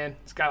loops, man.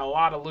 It's got a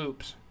lot of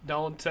loops.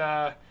 Don't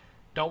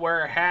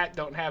wear a hat.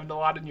 Don't have a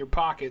lot in your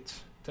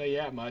pockets. I'll tell you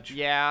that much.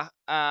 Yeah.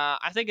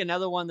 I think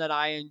another one that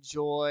I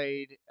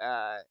enjoyed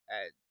at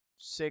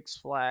Six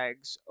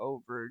Flags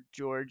over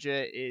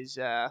Georgia is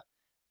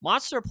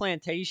Monster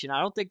Plantation.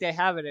 I don't think they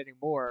have it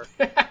anymore.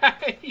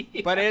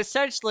 Yeah. But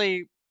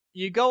essentially,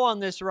 you go on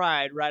this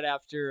ride right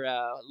after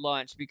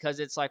lunch because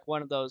it's like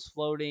one of those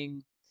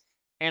floating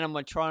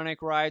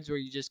animatronic rides where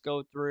you just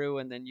go through,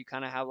 and then you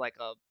kind of have like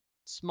a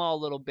small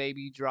little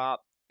baby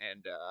drop.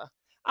 And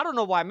I don't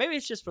know why. Maybe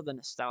it's just for the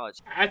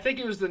nostalgia. I think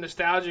it was the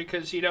nostalgia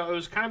because, it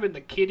was kind of in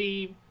the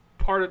kiddie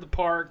part of the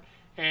park,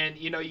 and,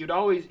 you'd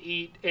always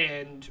eat.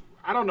 And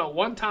I don't know,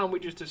 one time we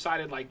just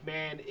decided, like,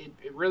 man,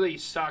 it really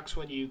sucks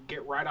when you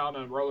get right on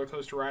a roller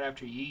coaster right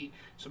after you eat.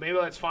 So maybe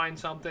let's find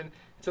something.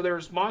 So there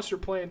was Monster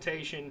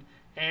Plantation,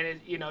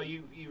 and,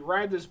 you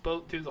ride this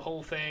boat through the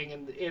whole thing,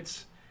 and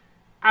it's,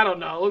 I don't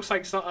know, it looks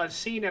like a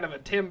scene out of a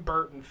Tim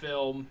Burton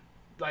film.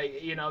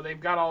 Like,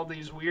 they've got all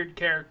these weird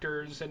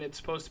characters, and it's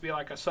supposed to be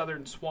like a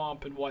southern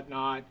swamp and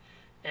whatnot.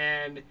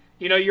 And,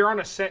 you're on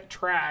a set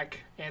track,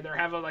 and they're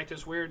having like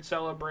this weird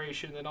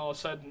celebration, and all of a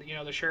sudden,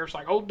 the sheriff's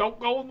like, oh, don't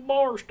go in the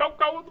marsh, don't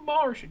go in the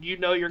marsh. And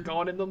you're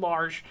going in the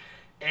marsh.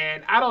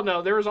 And I don't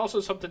know, there was also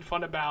something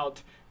fun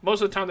about,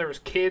 most of the time there was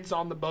kids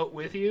on the boat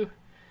with you.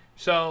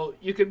 So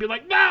you could be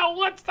like, no,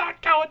 let's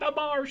not go in the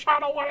marsh. I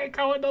don't want to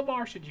go in the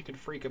marsh. And you could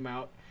freak them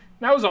out.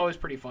 That was always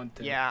pretty fun,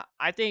 too. Yeah,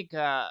 I think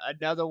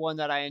another one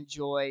that I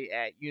enjoy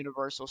at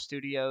Universal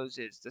Studios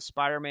is the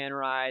Spider-Man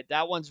ride.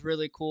 That one's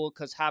really cool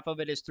because half of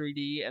it is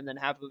 3D and then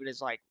half of it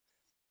is, like,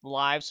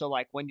 live. So,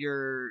 like, when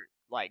you're,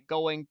 like,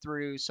 going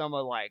through some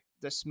of, like,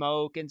 the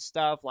smoke and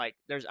stuff, like,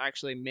 there's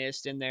actually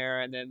mist in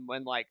there. And then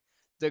when, like,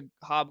 the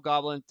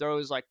Hobgoblin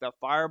throws, like, the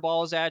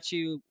fireballs at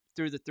you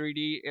through the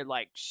 3D, it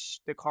like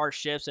the car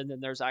shifts and then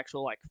there's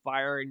actual like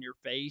fire in your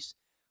face,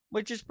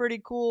 which is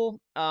pretty cool.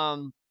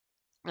 And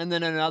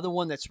then another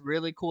one that's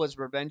really cool is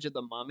Revenge of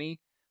the Mummy,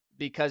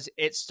 because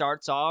it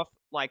starts off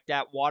like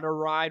that water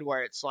ride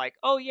where it's like,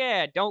 oh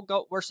yeah, don't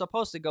go, we're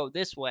supposed to go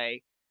this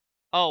way.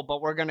 Oh,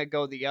 but we're gonna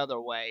go the other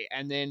way,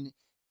 and then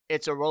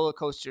it's a roller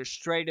coaster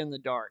straight in the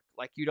dark.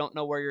 Like you don't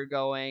know where you're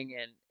going,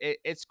 and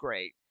it's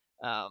great.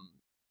 Um,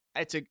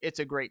 it's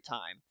a great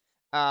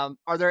time.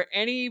 Are there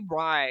any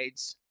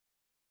rides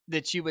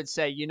that you would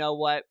say, you know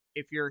what,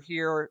 if you're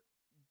here,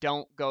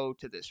 don't go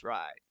to this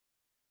ride?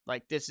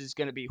 Like this is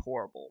gonna be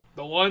horrible.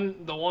 The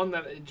one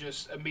that it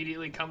just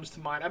immediately comes to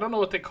mind. I don't know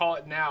what they call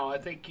it now. I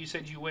think you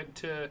said you went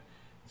to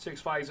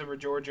Six Flags over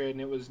Georgia and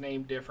it was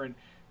named different,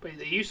 but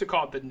they used to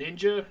call it the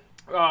Ninja.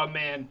 Oh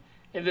man!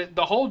 And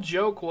the whole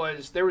joke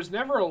was there was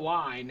never a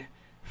line.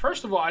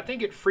 First of all, I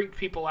think it freaked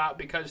people out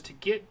because to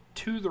get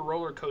to the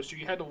roller coaster,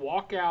 you had to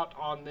walk out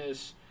on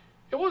this.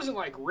 It wasn't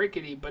like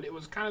rickety, but it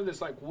was kind of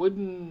this like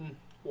wooden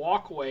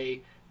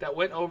walkway that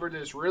went over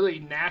this really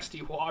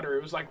nasty water.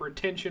 It was like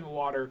retention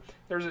water.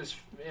 There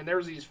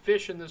was these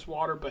fish in this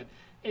water, but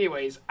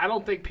anyways, I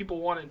don't think people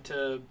wanted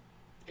to.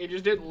 It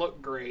just didn't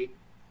look great.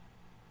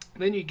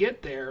 And then you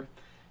get there,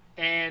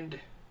 and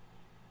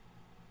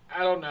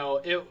I don't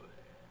know.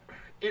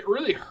 It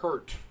really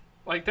hurt.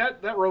 Like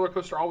that roller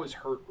coaster always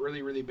hurt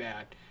really, really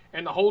bad.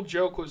 And the whole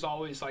joke was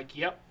always like,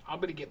 "Yep,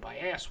 I'm gonna get my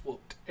ass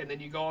whooped." And then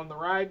you go on the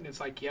ride, and it's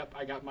like, "Yep,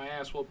 I got my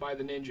ass whooped by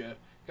the Ninja,"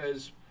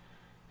 because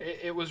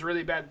it was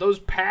really bad. Those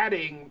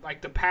padding,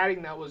 like the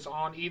padding that was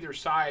on either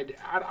side,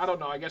 I don't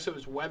know. I guess it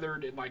was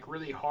weathered and like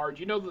really hard.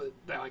 You know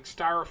that like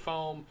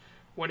styrofoam,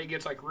 when it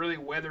gets like really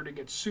weathered, it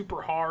gets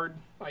super hard.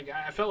 Like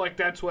I felt like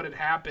that's what had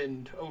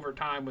happened over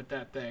time with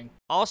that thing.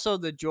 Also,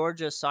 the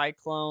Georgia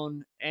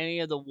Cyclone, any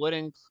of the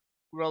wooden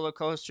roller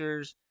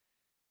coasters.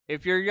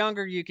 If you're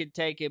younger, you could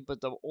take it, but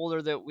the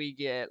older that we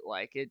get,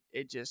 like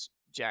it just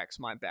jacks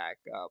my back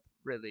up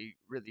really,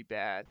 really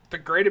bad. The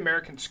Great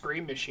American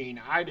Scream Machine,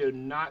 I do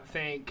not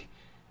think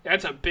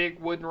that's a big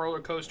wooden roller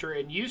coaster.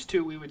 And used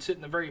to, we would sit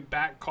in the very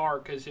back car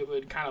because it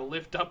would kind of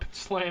lift up and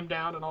slam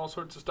down and all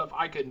sorts of stuff.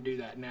 I couldn't do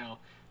that now,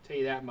 I'll tell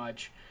you that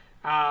much.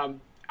 I'll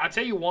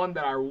tell you one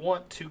that I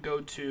want to go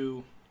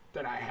to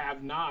that I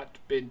have not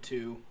been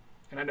to,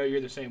 and I know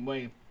you're the same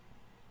way,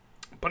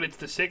 but it's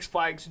the Six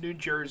Flags New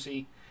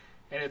Jersey,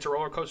 and it's a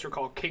roller coaster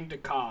called King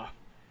Ka.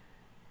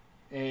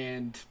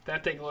 And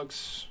that thing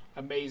looks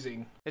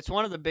amazing. It's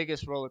one of the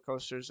biggest roller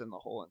coasters in the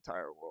whole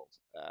entire world.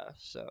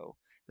 So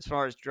as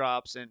far as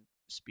drops and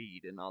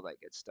speed and all that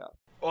good stuff.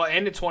 Well,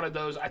 and it's one of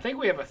those, I think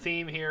we have a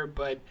theme here,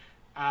 but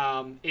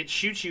it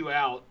shoots you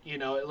out. You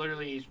know, it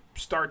literally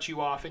starts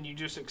you off and you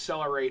just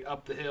accelerate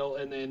up the hill.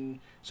 And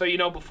then, so, you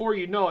know, before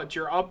you know it,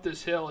 you're up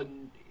this hill.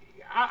 And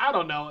I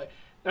don't know.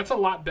 That's a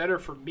lot better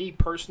for me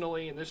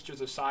personally. And this is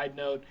just a side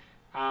note.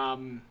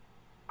 I'm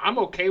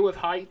okay with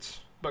heights.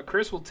 But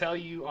Chris will tell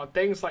you on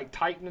things like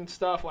Titan and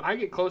stuff, when I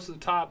get close to the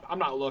top, I'm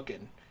not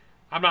looking.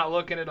 I'm not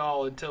looking at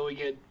all until we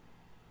get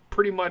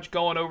pretty much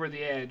going over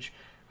the edge.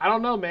 I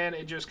don't know, man.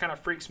 It just kind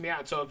of freaks me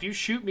out. So if you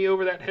shoot me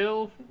over that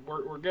hill,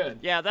 we're good.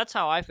 Yeah, that's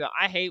how I feel.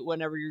 I hate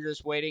whenever you're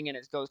just waiting and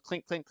it goes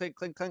clink, clink, clink,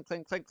 clink, clink,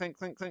 clink, clink, clink, clink,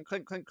 clink, clink,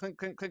 clink, clink,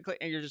 clink, clink, clink,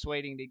 and you're just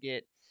waiting to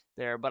get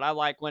there. But I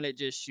like when it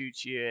just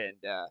shoots you.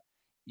 And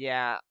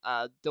yeah,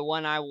 the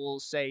one I will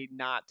say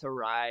not to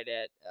ride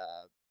at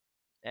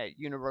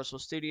Universal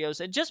Studios,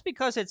 and just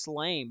because it's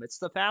lame. It's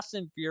the Fast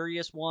and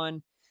Furious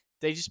one.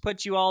 They just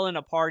put you all in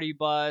a party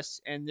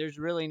bus, and there's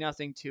really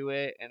nothing to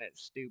it, and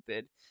it's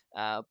stupid.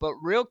 But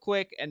real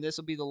quick, and this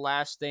will be the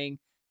last thing,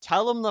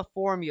 tell them the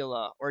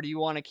formula, or do you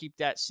want to keep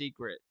that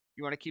secret?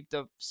 You want to keep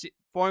the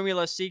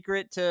formula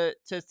secret to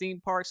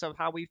theme parks of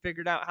how we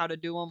figured out how to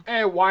do them?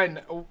 Hey,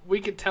 why? We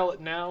could tell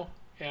it now,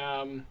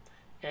 and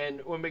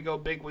when we go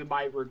big, we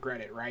might regret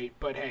it, right?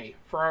 But hey,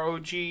 for our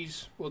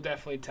OGs, we'll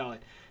definitely tell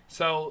it.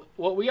 So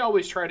what we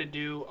always try to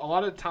do, a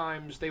lot of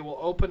times they will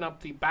open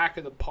up the back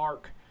of the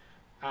park.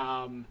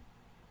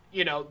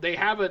 You know, they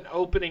have an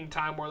opening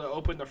time where they'll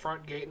open the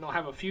front gate and they'll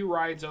have a few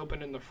rides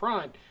open in the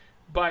front.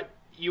 But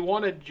you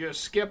want to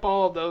just skip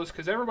all of those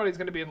because everybody's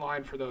going to be in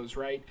line for those,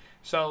 right?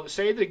 So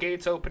say the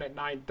gates open at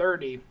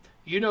 9:30.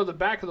 You know the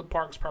back of the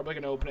park's probably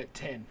going to open at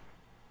 10.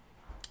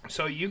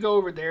 So you go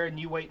over there and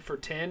you wait for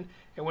 10,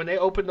 and when they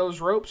open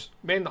those ropes,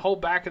 man, the whole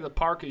back of the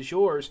park is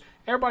yours.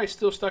 Everybody's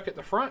still stuck at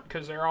the front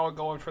because they're all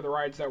going for the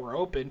rides that were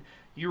open.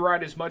 You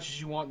ride as much as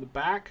you want in the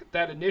back.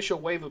 That initial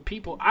wave of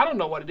people, I don't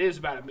know what it is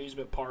about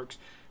amusement parks,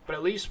 but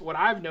at least what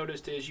I've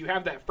noticed is you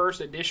have that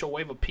first initial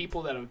wave of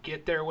people that'll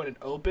get there when it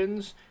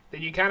opens.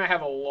 Then you kind of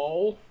have a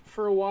lull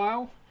for a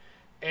while.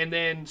 And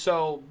then,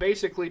 so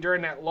basically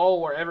during that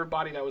lull where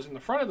everybody that was in the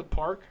front of the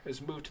park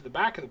has moved to the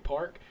back of the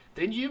park,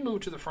 then you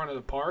move to the front of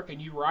the park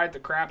and you ride the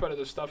crap out of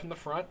the stuff in the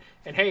front.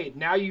 And hey,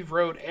 now you've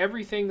rode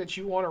everything that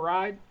you want to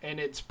ride,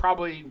 and it's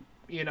probably,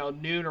 you know,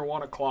 noon or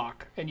 1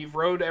 o'clock. And you've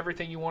rode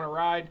everything you want to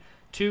ride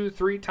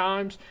 2-3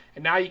 times,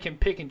 and now you can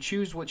pick and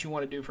choose what you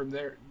want to do from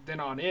there then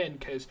on in,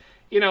 because,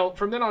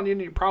 from then on in,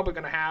 you're probably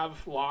going to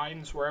have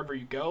lines wherever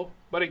you go.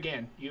 But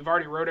again, you've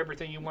already rode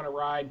everything you want to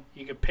ride.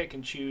 You can pick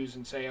and choose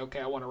and say, okay,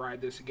 I want to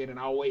ride this again, and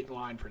I'll wait in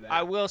line for that.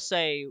 I will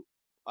say,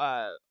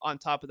 on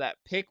top of that,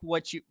 pick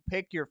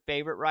your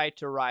favorite ride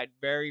to ride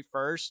very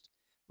first.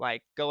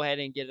 Like, go ahead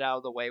and get it out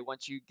of the way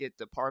once you get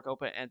the park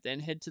open, and then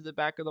head to the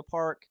back of the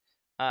park,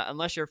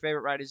 unless your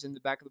favorite ride is in the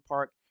back of the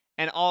park.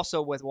 And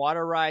also with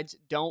water rides,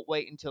 don't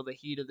wait until the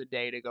heat of the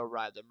day to go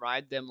ride them.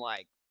 Ride them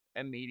like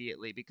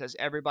immediately, because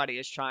everybody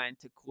is trying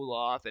to cool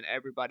off, and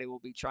everybody will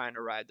be trying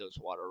to ride those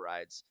water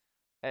rides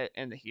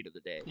in the heat of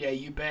the day. Yeah,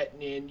 you bet.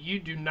 And you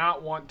do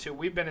not want to.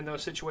 We've been in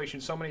those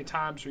situations so many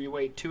times where you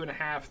wait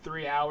 2.5,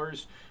 3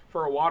 hours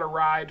for a water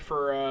ride.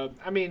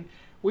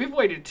 We've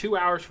waited 2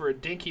 hours for a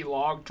dinky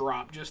log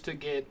drop just to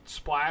get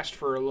splashed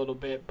for a little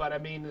bit. But,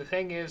 the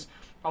thing is,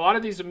 a lot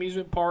of these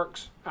amusement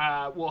parks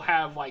will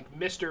have, like,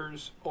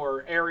 misters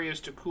or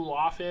areas to cool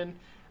off in.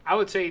 I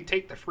would say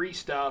take the free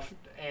stuff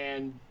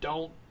and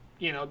don't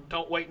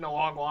wait in a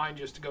long line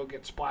just to go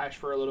get splashed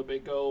for a little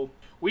bit.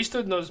 We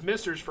stood in those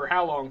misters for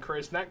how long,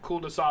 Chris? And that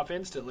cooled us off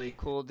instantly.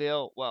 Cool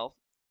deal. Well,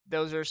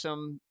 those are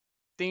some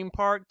theme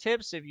park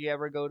tips if you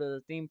ever go to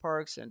the theme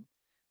parks, and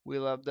we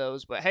love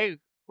those. But, hey,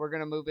 we're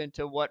going to move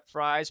into what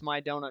fries my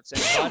donuts.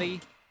 And,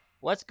 buddy,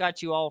 what's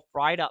got you all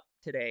fried up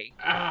today?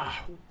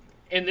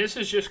 And this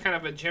is just kind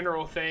of a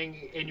general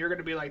thing, and you're going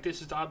to be like,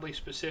 this is oddly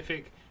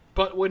specific.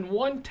 But when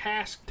one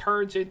task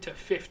turns into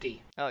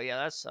 50. Oh, yeah,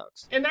 that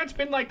sucks. And that's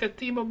been like the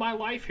theme of my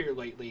life here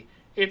lately.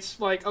 It's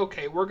like,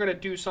 okay, we're going to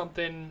do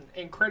something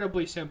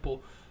incredibly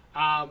simple.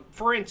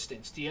 For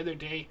instance, the other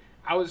day,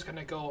 I was going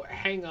to go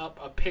hang up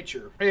a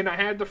picture. And I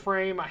had the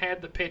frame, I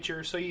had the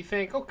picture. So you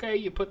think, okay,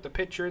 you put the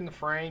picture in the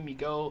frame, you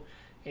go,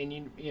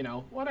 and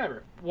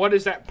whatever. What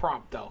is that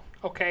prompt, though?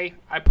 Okay,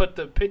 I put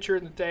the picture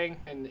in the thing,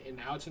 and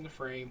now it's in the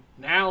frame.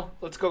 Now,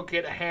 let's go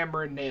get a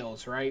hammer and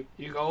nails, right?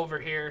 You go over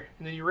here,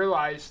 and then you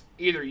realize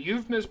either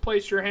you've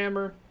misplaced your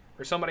hammer,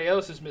 or somebody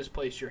else has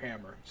misplaced your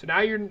hammer. So now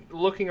you're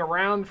looking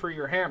around for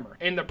your hammer.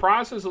 In the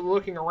process of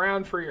looking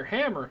around for your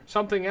hammer,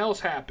 something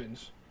else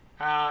happens.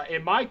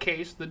 In my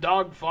case, the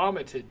dog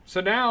vomited. So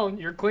now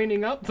you're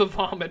cleaning up the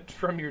vomit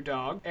from your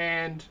dog,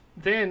 and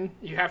then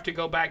you have to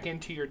go back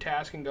into your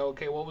task and go,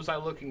 okay, what was I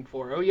looking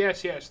for? Oh,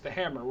 yes, the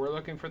hammer. We're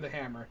looking for the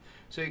hammer.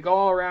 So you go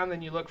all around,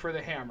 then you look for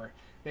the hammer.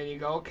 Then you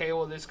go, okay,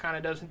 well, this kind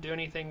of doesn't do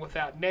anything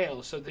without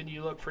nails. So then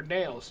you look for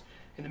nails.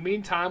 In the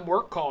meantime,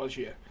 work calls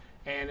you,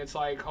 and it's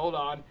like, hold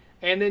on.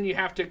 And then you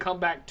have to come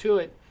back to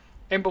it.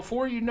 And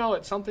before you know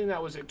it, something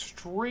that was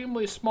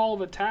extremely small of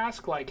a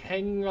task, like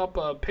hanging up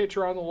a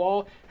picture on the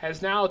wall,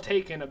 has now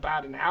taken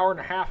about an hour and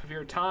a half of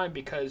your time,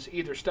 because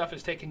either stuff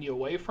has taken you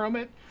away from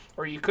it,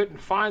 or you couldn't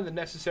find the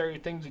necessary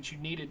things that you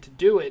needed to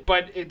do it.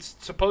 But it's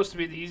supposed to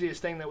be the easiest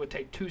thing that would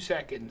take 2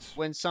 seconds.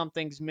 When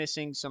something's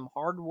missing some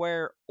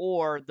hardware,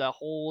 or the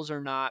holes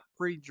are not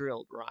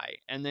pre-drilled right.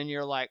 And then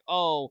you're like,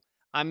 oh,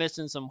 I'm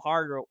missing some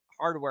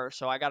hardware,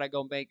 so I got to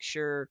go make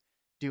sure,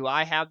 do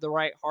I have the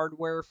right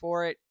hardware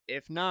for it?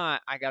 If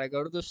not, I got to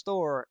go to the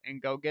store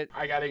and go get...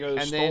 I got to go to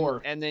the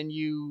store. And then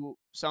you,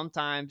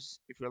 sometimes,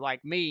 if you're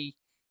like me,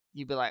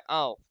 you'd be like,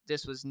 oh,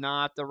 this was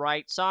not the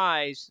right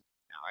size.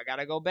 Now I got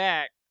to go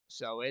back.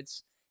 So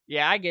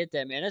yeah, I get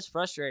that, man. It's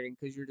frustrating,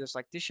 because you're just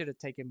like, this should have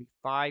taken me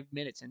 5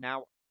 minutes, and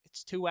now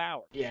it's 2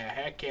 hours. Yeah,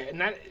 heck yeah. And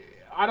that,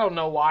 I don't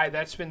know why,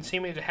 that's been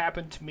seeming to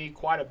happen to me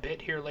quite a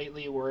bit here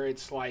lately, where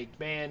it's like,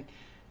 man...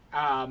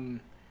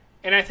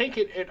 And I think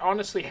it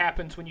honestly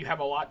happens when you have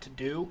a lot to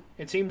do.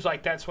 It seems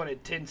like that's when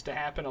it tends to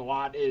happen a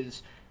lot,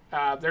 is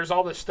there's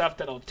all this stuff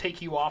that'll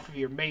take you off of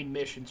your main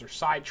missions or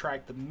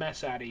sidetrack the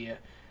mess out of you.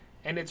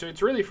 And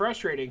it's really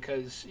frustrating,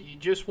 because you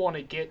just want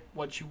to get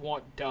what you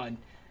want done.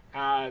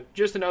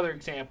 Just another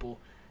example.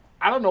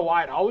 I don't know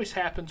why it always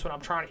happens when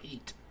I'm trying to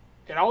eat.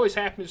 It always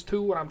happens,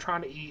 too, when I'm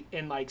trying to eat.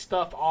 And, like,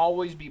 stuff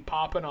always be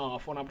popping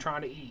off when I'm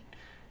trying to eat.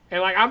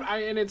 And like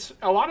and it's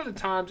a lot of the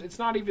times it's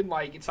not even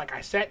like, it's like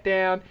I sat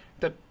down,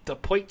 the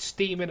plate's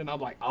steaming, and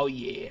I'm like, oh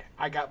yeah,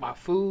 I got my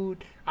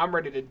food, I'm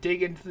ready to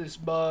dig into this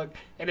mug,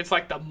 and it's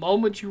like the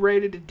moment you're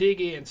ready to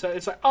dig in, so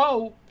it's like,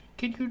 oh,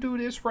 can you do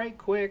this right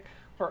quick,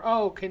 or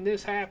oh, can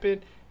this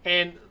happen?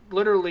 And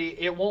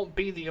literally, it won't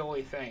be the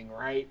only thing,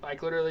 right?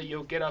 Like literally,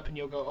 you'll get up and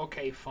you'll go,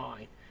 okay,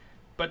 fine,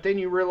 but then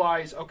you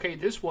realize, okay,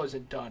 this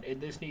wasn't done,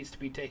 and this needs to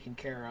be taken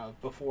care of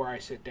before I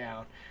sit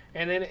down,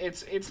 and then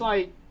it's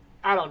like,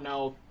 I don't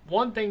know,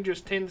 one thing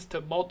just tends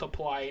to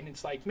multiply, and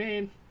it's like,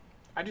 man,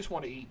 I just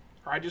want to eat,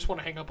 or I just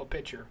want to hang up a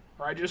picture,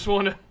 or I just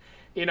want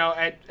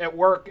to, at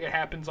work it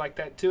happens like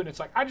that too, and it's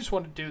like, I just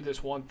want to do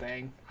this one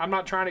thing. I'm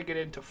not trying to get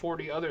into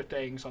 40 other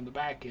things on the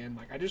back end.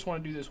 Like, I just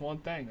want to do this one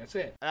thing. That's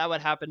it. That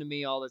would happen to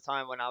me all the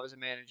time when I was a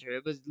manager.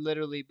 It would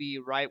literally be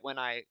right when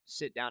I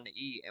sit down to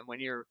eat, and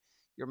when you're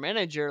your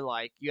manager,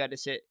 like, you had to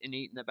sit and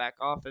eat in the back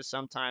office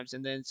sometimes,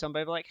 and then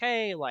somebody be like,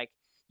 hey, like,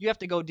 you have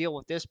to go deal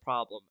with this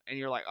problem, and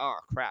you're like, oh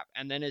crap.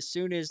 And then as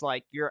soon as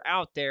like you're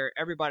out there,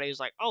 everybody's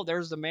like, oh,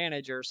 there's the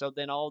manager. So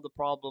then all the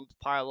problems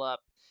pile up,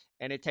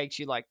 and it takes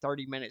you like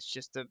 30 minutes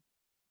just to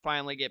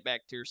finally get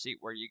back to your seat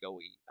where you go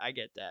eat. I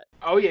get that.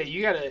 Oh yeah,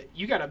 you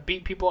gotta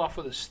beat people off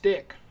with a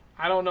stick.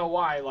 I don't know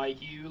why. Like,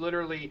 you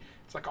literally,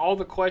 it's like all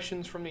the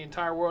questions from the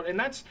entire world, and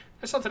that's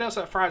something else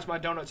that fries my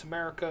donuts,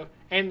 America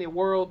and the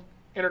world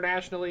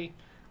internationally.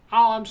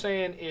 All I'm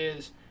saying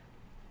is,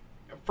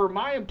 for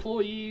my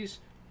employees,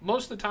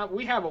 most of the time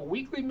we have a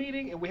weekly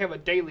meeting and we have a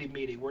daily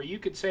meeting where you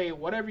could say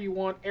whatever you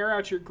want, air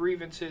out your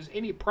grievances,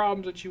 any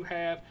problems that you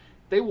have.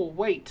 They will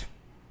wait,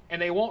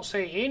 and they won't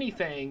say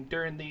anything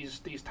during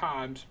these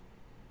times.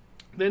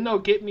 Then they'll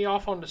get me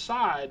off on the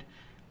side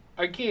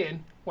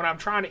again when I'm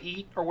trying to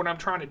eat or when I'm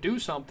trying to do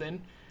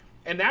something,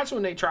 and that's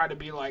when they try to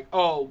be like,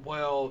 oh,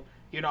 well,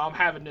 I'm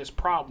having this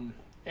problem.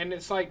 And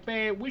it's like,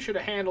 man, we should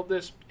have handled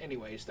this.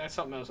 Anyways, that's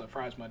something else that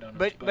fries my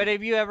donuts. But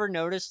have you ever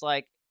noticed,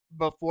 like,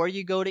 before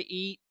you go to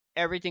eat,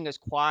 everything is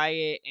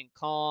quiet and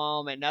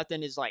calm and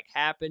nothing is, like,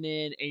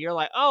 happening, and you're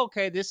like, oh,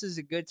 okay, this is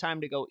a good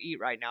time to go eat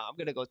right now. I'm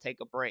going to go take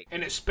a break.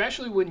 And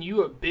especially when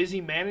you a busy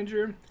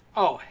manager,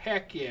 oh,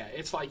 heck yeah.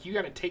 It's like you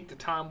got to take the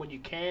time when you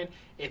can.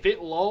 If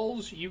it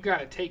lulls, you got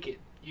to take it.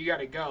 You got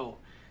to go.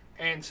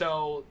 And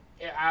so,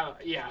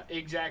 yeah,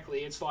 exactly.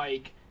 It's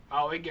like,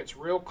 oh, it gets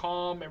real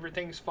calm.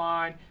 Everything's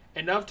fine.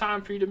 Enough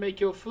time for you to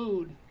make your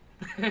food.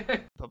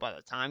 But by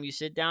the time you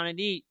sit down and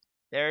eat,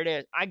 there it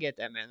is. I get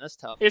that, man. That's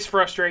tough. It's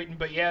frustrating,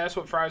 but yeah, that's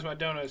what fries my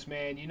donuts,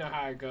 man. You know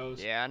how it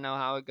goes. Yeah, I know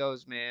how it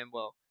goes, man.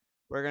 Well,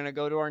 we're going to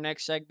go to our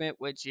next segment,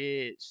 which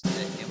is the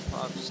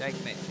improv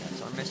segment.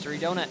 That's our mystery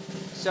donut.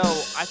 So,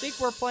 I think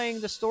we're playing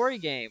the story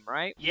game,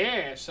 right?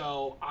 Yeah,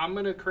 so I'm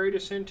going to create a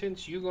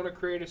sentence, you're going to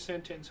create a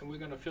sentence, and we're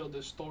going to fill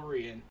this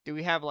story in. Do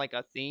we have, like,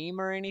 a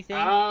theme or anything?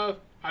 I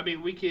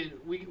mean,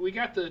 we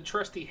got the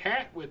trusty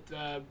hat with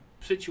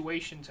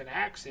situations and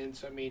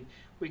accents. I mean,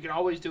 we can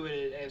always do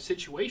it as a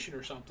situation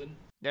or something.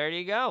 There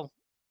you go.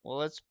 Well,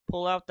 let's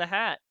pull out the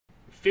hat.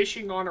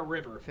 Fishing on a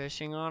river.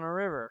 Fishing on a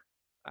river.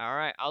 All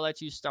right, I'll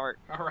let you start.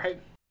 All right.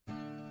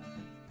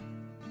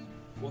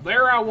 Well,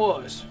 there I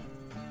was,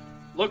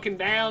 looking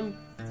down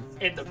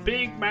in the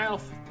big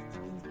mouth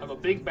of a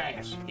big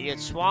bass. He had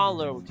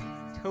swallowed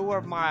 2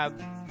 of my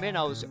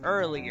minnows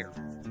earlier,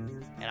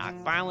 and I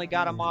finally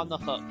got him on the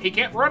hook. He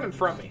kept running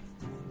from me,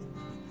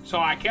 so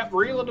I kept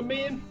reeling him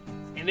in,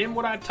 and then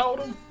what I told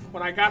him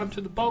when I got him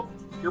to the boat,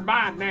 you're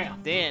mine now.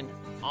 Then,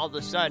 all of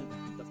a sudden,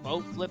 the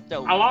boat flipped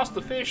over. I lost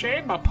the fish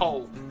and my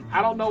pole.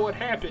 I don't know what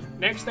happened.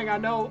 Next thing I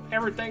know,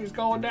 everything's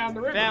going down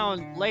the river.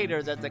 Found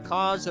later that the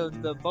cause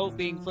of the boat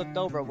being flipped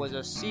over was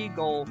a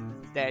seagull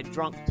that had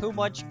drunk too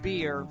much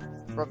beer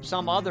from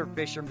some other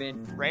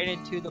fisherman, ran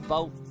into the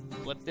boat,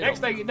 flipped it Next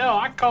over. thing you know,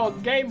 I called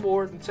the game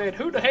warden and said,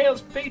 who the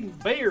hell's feeding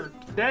beer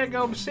to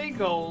daggone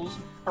seagulls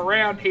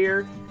around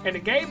here? And the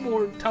game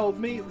warden told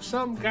me it was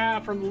some guy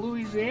from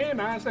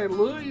Louisiana. I said,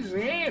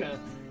 Louisiana?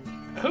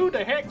 Who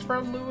the heck's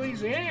from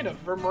Louisiana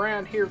from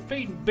around here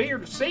feeding beer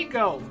to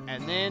seagulls?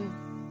 And then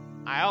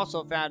I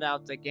also found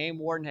out the game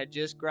warden had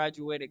just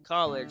graduated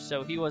college,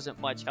 so he wasn't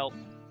much help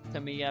to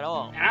me at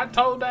all. And I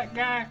told that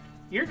guy,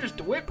 you're just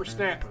a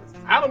whippersnapper.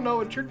 I don't know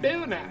what you're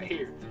doing out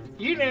here.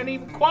 You ain't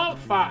even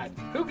qualified.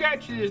 Who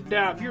got you this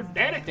job? Your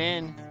daddy?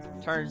 Then,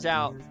 turns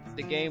out,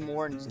 the game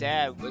warden's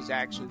dad was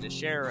actually the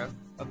sheriff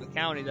of the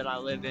county that I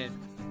live in,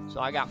 so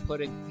I got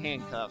put in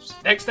handcuffs.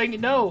 Next thing you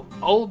know,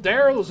 old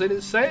Daryl's in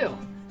his cell.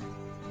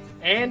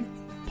 And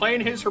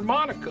playing his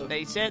harmonica.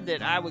 They said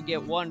that I would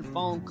get one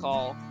phone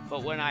call,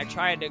 but when I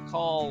tried to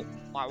call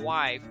my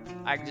wife,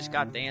 I just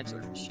got the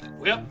answering machine.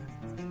 Well,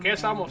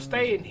 guess I'm gonna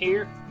stay in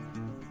here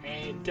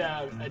and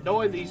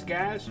annoy these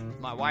guys.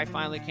 My wife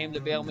finally came to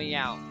bail me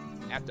out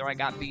after I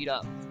got beat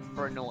up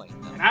for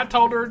annoying them. And I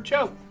told her a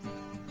joke.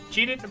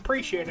 She didn't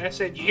appreciate it. I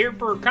said, you here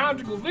for a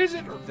conjugal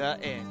visit? Or... The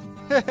end.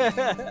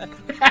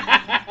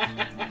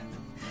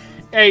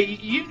 Hey,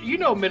 you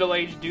know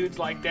middle-aged dudes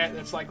like that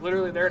that's like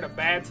literally they're in a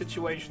bad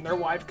situation. Their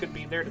wife could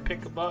be there to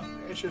pick them up.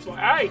 It's just like,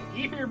 hey,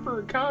 you here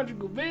for a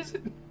conjugal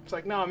visit? It's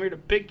like, no, I'm here to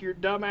pick your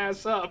dumb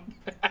ass up.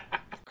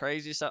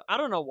 Crazy stuff. I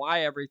don't know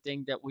why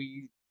everything that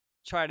we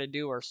try to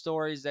do or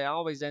stories, they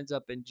always ends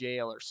up in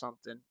jail or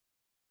something.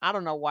 I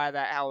don't know why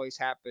that always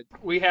happened.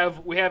 We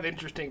have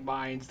interesting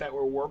minds that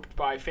were warped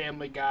by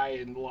Family Guy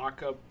and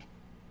Lockup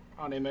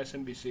on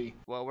MSNBC.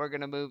 Well, we're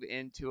going to move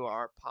into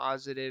our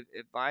positive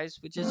advice,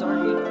 which is our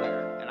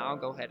nuclear, and I'll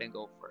go ahead and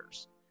go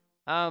first.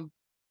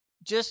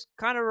 Just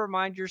kind of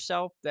remind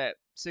yourself that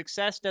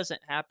success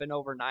doesn't happen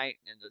overnight,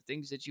 and the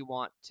things that you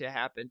want to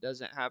happen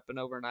doesn't happen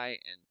overnight,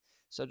 and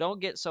so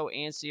don't get so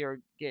antsy or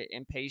get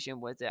impatient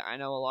with it. I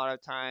know a lot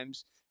of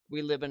times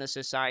we live in a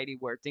society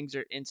where things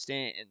are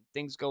instant and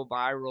things go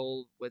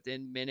viral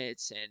within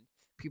minutes and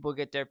people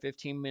get their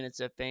 15 minutes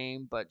of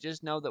fame, but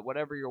just know that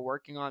whatever you're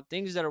working on,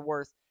 things that are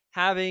worth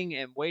having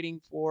and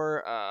waiting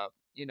for,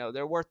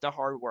 they're worth the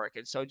hard work.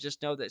 And so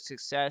just know that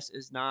success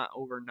is not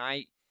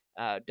overnight.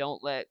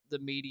 Don't let the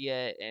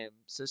media and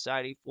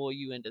society fool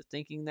you into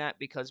thinking that,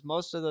 because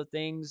most of the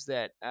things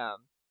that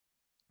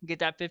get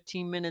that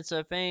 15 minutes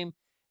of fame,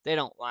 they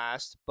don't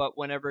last. But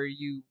whenever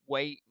you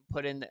wait,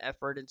 put in the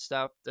effort and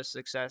stuff, the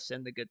success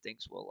and the good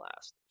things will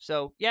last.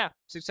 So yeah,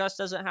 success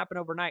doesn't happen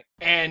overnight.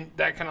 And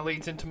that kind of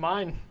leads into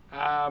mine.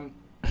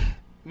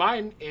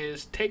 Mine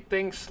is take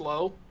things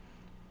slow.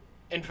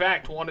 In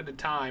fact, one at a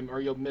time,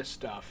 or you'll miss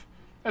stuff.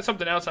 That's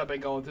something else I've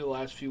been going through the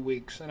last few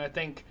weeks. And I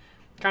think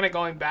kind of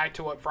going back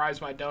to what fries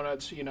my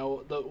donuts,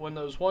 when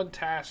those one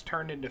tasks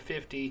turn into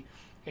 50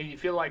 and you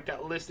feel like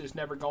that list is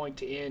never going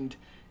to end,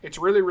 it's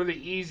really, really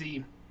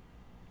easy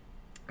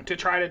to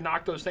try to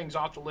knock those things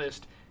off the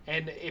list.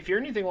 And if you're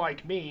anything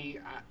like me,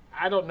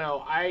 I don't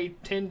know, I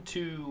tend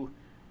to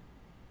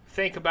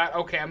think about,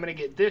 okay, I'm going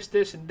to get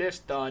this, and this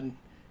done.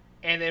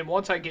 And then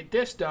once I get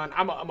this done,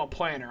 I'm a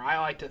planner. I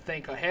like to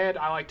think ahead.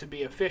 I like to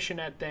be efficient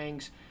at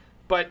things.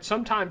 But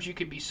sometimes you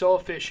could be so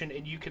efficient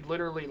and you could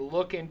literally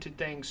look into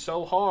things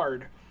so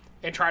hard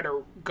and try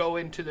to go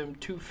into them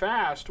too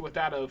fast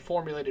without a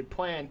formulated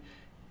plan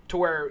to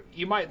where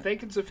you might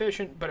think it's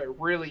efficient, but it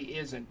really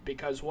isn't,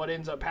 because what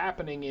ends up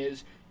happening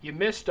is you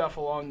miss stuff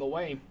along the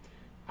way.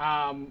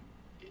 And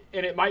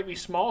it might be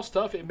small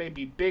stuff. It may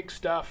be big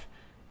stuff.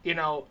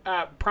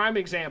 Prime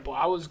example,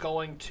 I was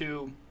going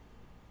to,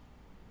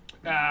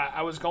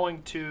 I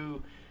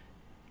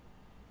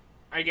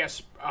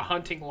guess, a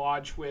hunting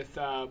lodge with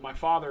my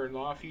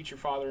future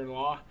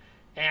father-in-law,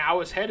 and I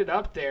was headed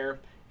up there,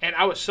 and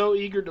I was so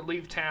eager to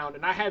leave town,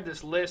 and I had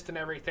this list and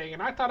everything,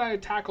 and I thought I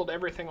had tackled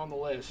everything on the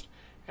list.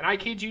 And I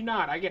kid you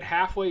not, I get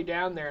halfway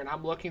down there, and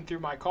I'm looking through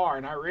my car,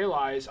 and I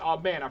realize, oh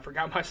man, I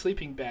forgot my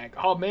sleeping bag.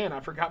 Oh man,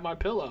 I forgot my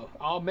pillow.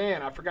 Oh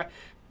man, I forgot.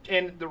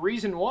 And the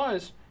reason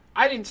was,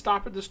 I didn't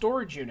stop at the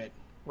storage unit,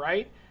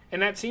 right?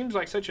 And that seems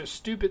like such a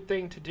stupid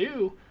thing to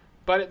do,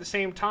 but at the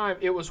same time,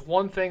 it was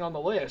one thing on the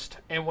list.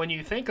 And when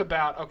you think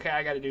about, okay,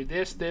 I got to do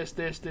this,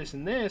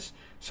 and this,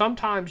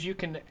 sometimes you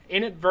can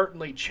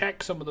inadvertently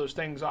check some of those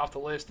things off the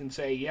list and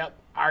say, yep,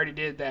 I already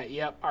did that.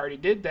 Yep, I already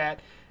did that.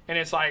 And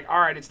it's like,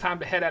 all right, it's time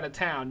to head out of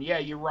town. Yeah,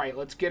 you're right.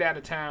 Let's get out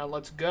of town.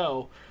 Let's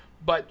go.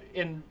 But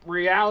in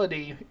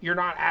reality, you're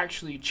not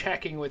actually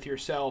checking with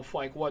yourself,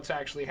 like, what's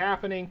actually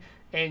happening,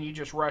 and you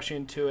just rush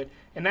into it.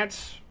 And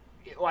that's,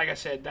 like I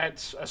said,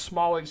 that's a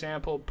small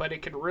example, but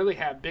it can really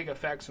have big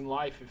effects in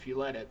life if you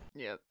let it.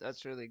 Yeah,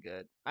 that's really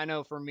good. I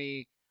know for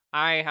me,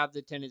 I have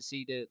the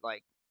tendency to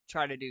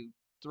try to do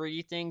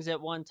 3 things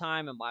at one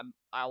time, and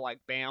I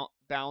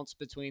bounce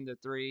between the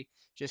 3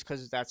 just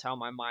because that's how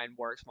my mind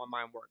works. My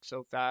mind works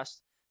so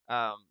fast,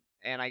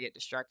 and I get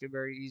distracted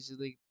very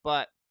easily.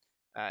 But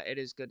it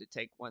is good to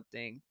take one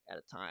thing at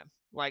a time.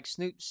 Like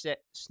Snoop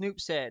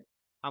said,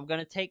 I'm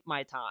gonna take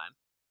my time.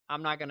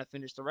 I'm not gonna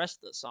finish the rest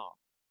of the song,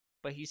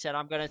 but he said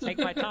I'm gonna take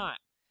my time.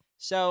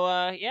 So,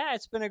 yeah,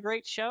 it's been a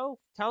great show.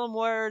 Tell them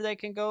where they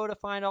can go to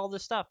find all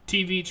this stuff.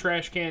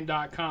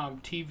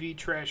 tvtrashcan.com,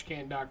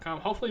 tvtrashcan.com.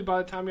 Hopefully by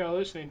the time y'all are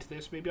listening to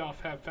this, maybe I'll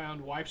have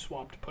found Wife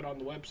Swap to put on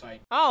the website.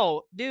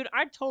 Oh, dude,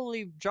 I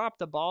totally dropped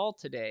the ball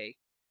today.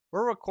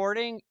 We're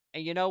recording,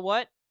 and you know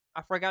what?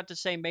 I forgot to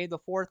say, may the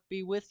 4th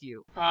be with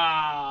you.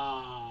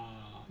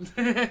 Ah.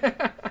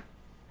 That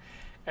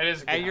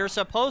is a good And you're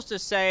supposed to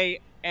say,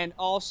 and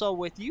also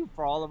with you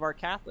for all of our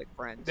Catholic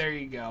friends. There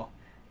you go.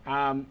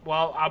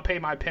 Well, I'll pay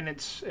my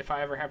penance if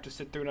I ever have to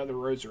sit through another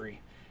rosary.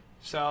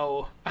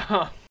 So,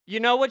 you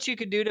know what you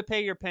could do to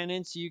pay your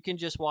penance? You can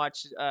just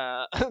watch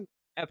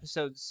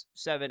episodes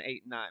 7,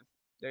 8, 9.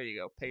 There you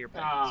go. Pay your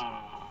penance.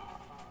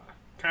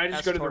 Can I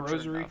just go to the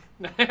rosary?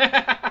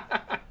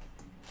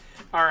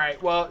 All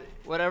right. Well,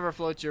 whatever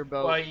floats your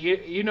boat. Well,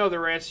 you know the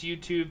rest.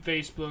 YouTube,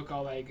 Facebook,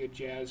 all that good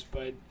jazz.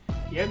 But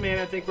yeah, man,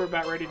 I think we're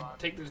about ready to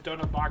take this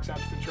donut box out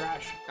to the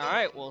trash. All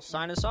right. Well,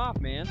 sign us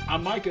off, man.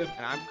 I'm Micah.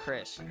 And I'm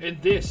Chris.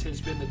 And this has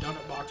been the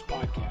Doughnut Box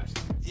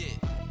Podcast. Yeah.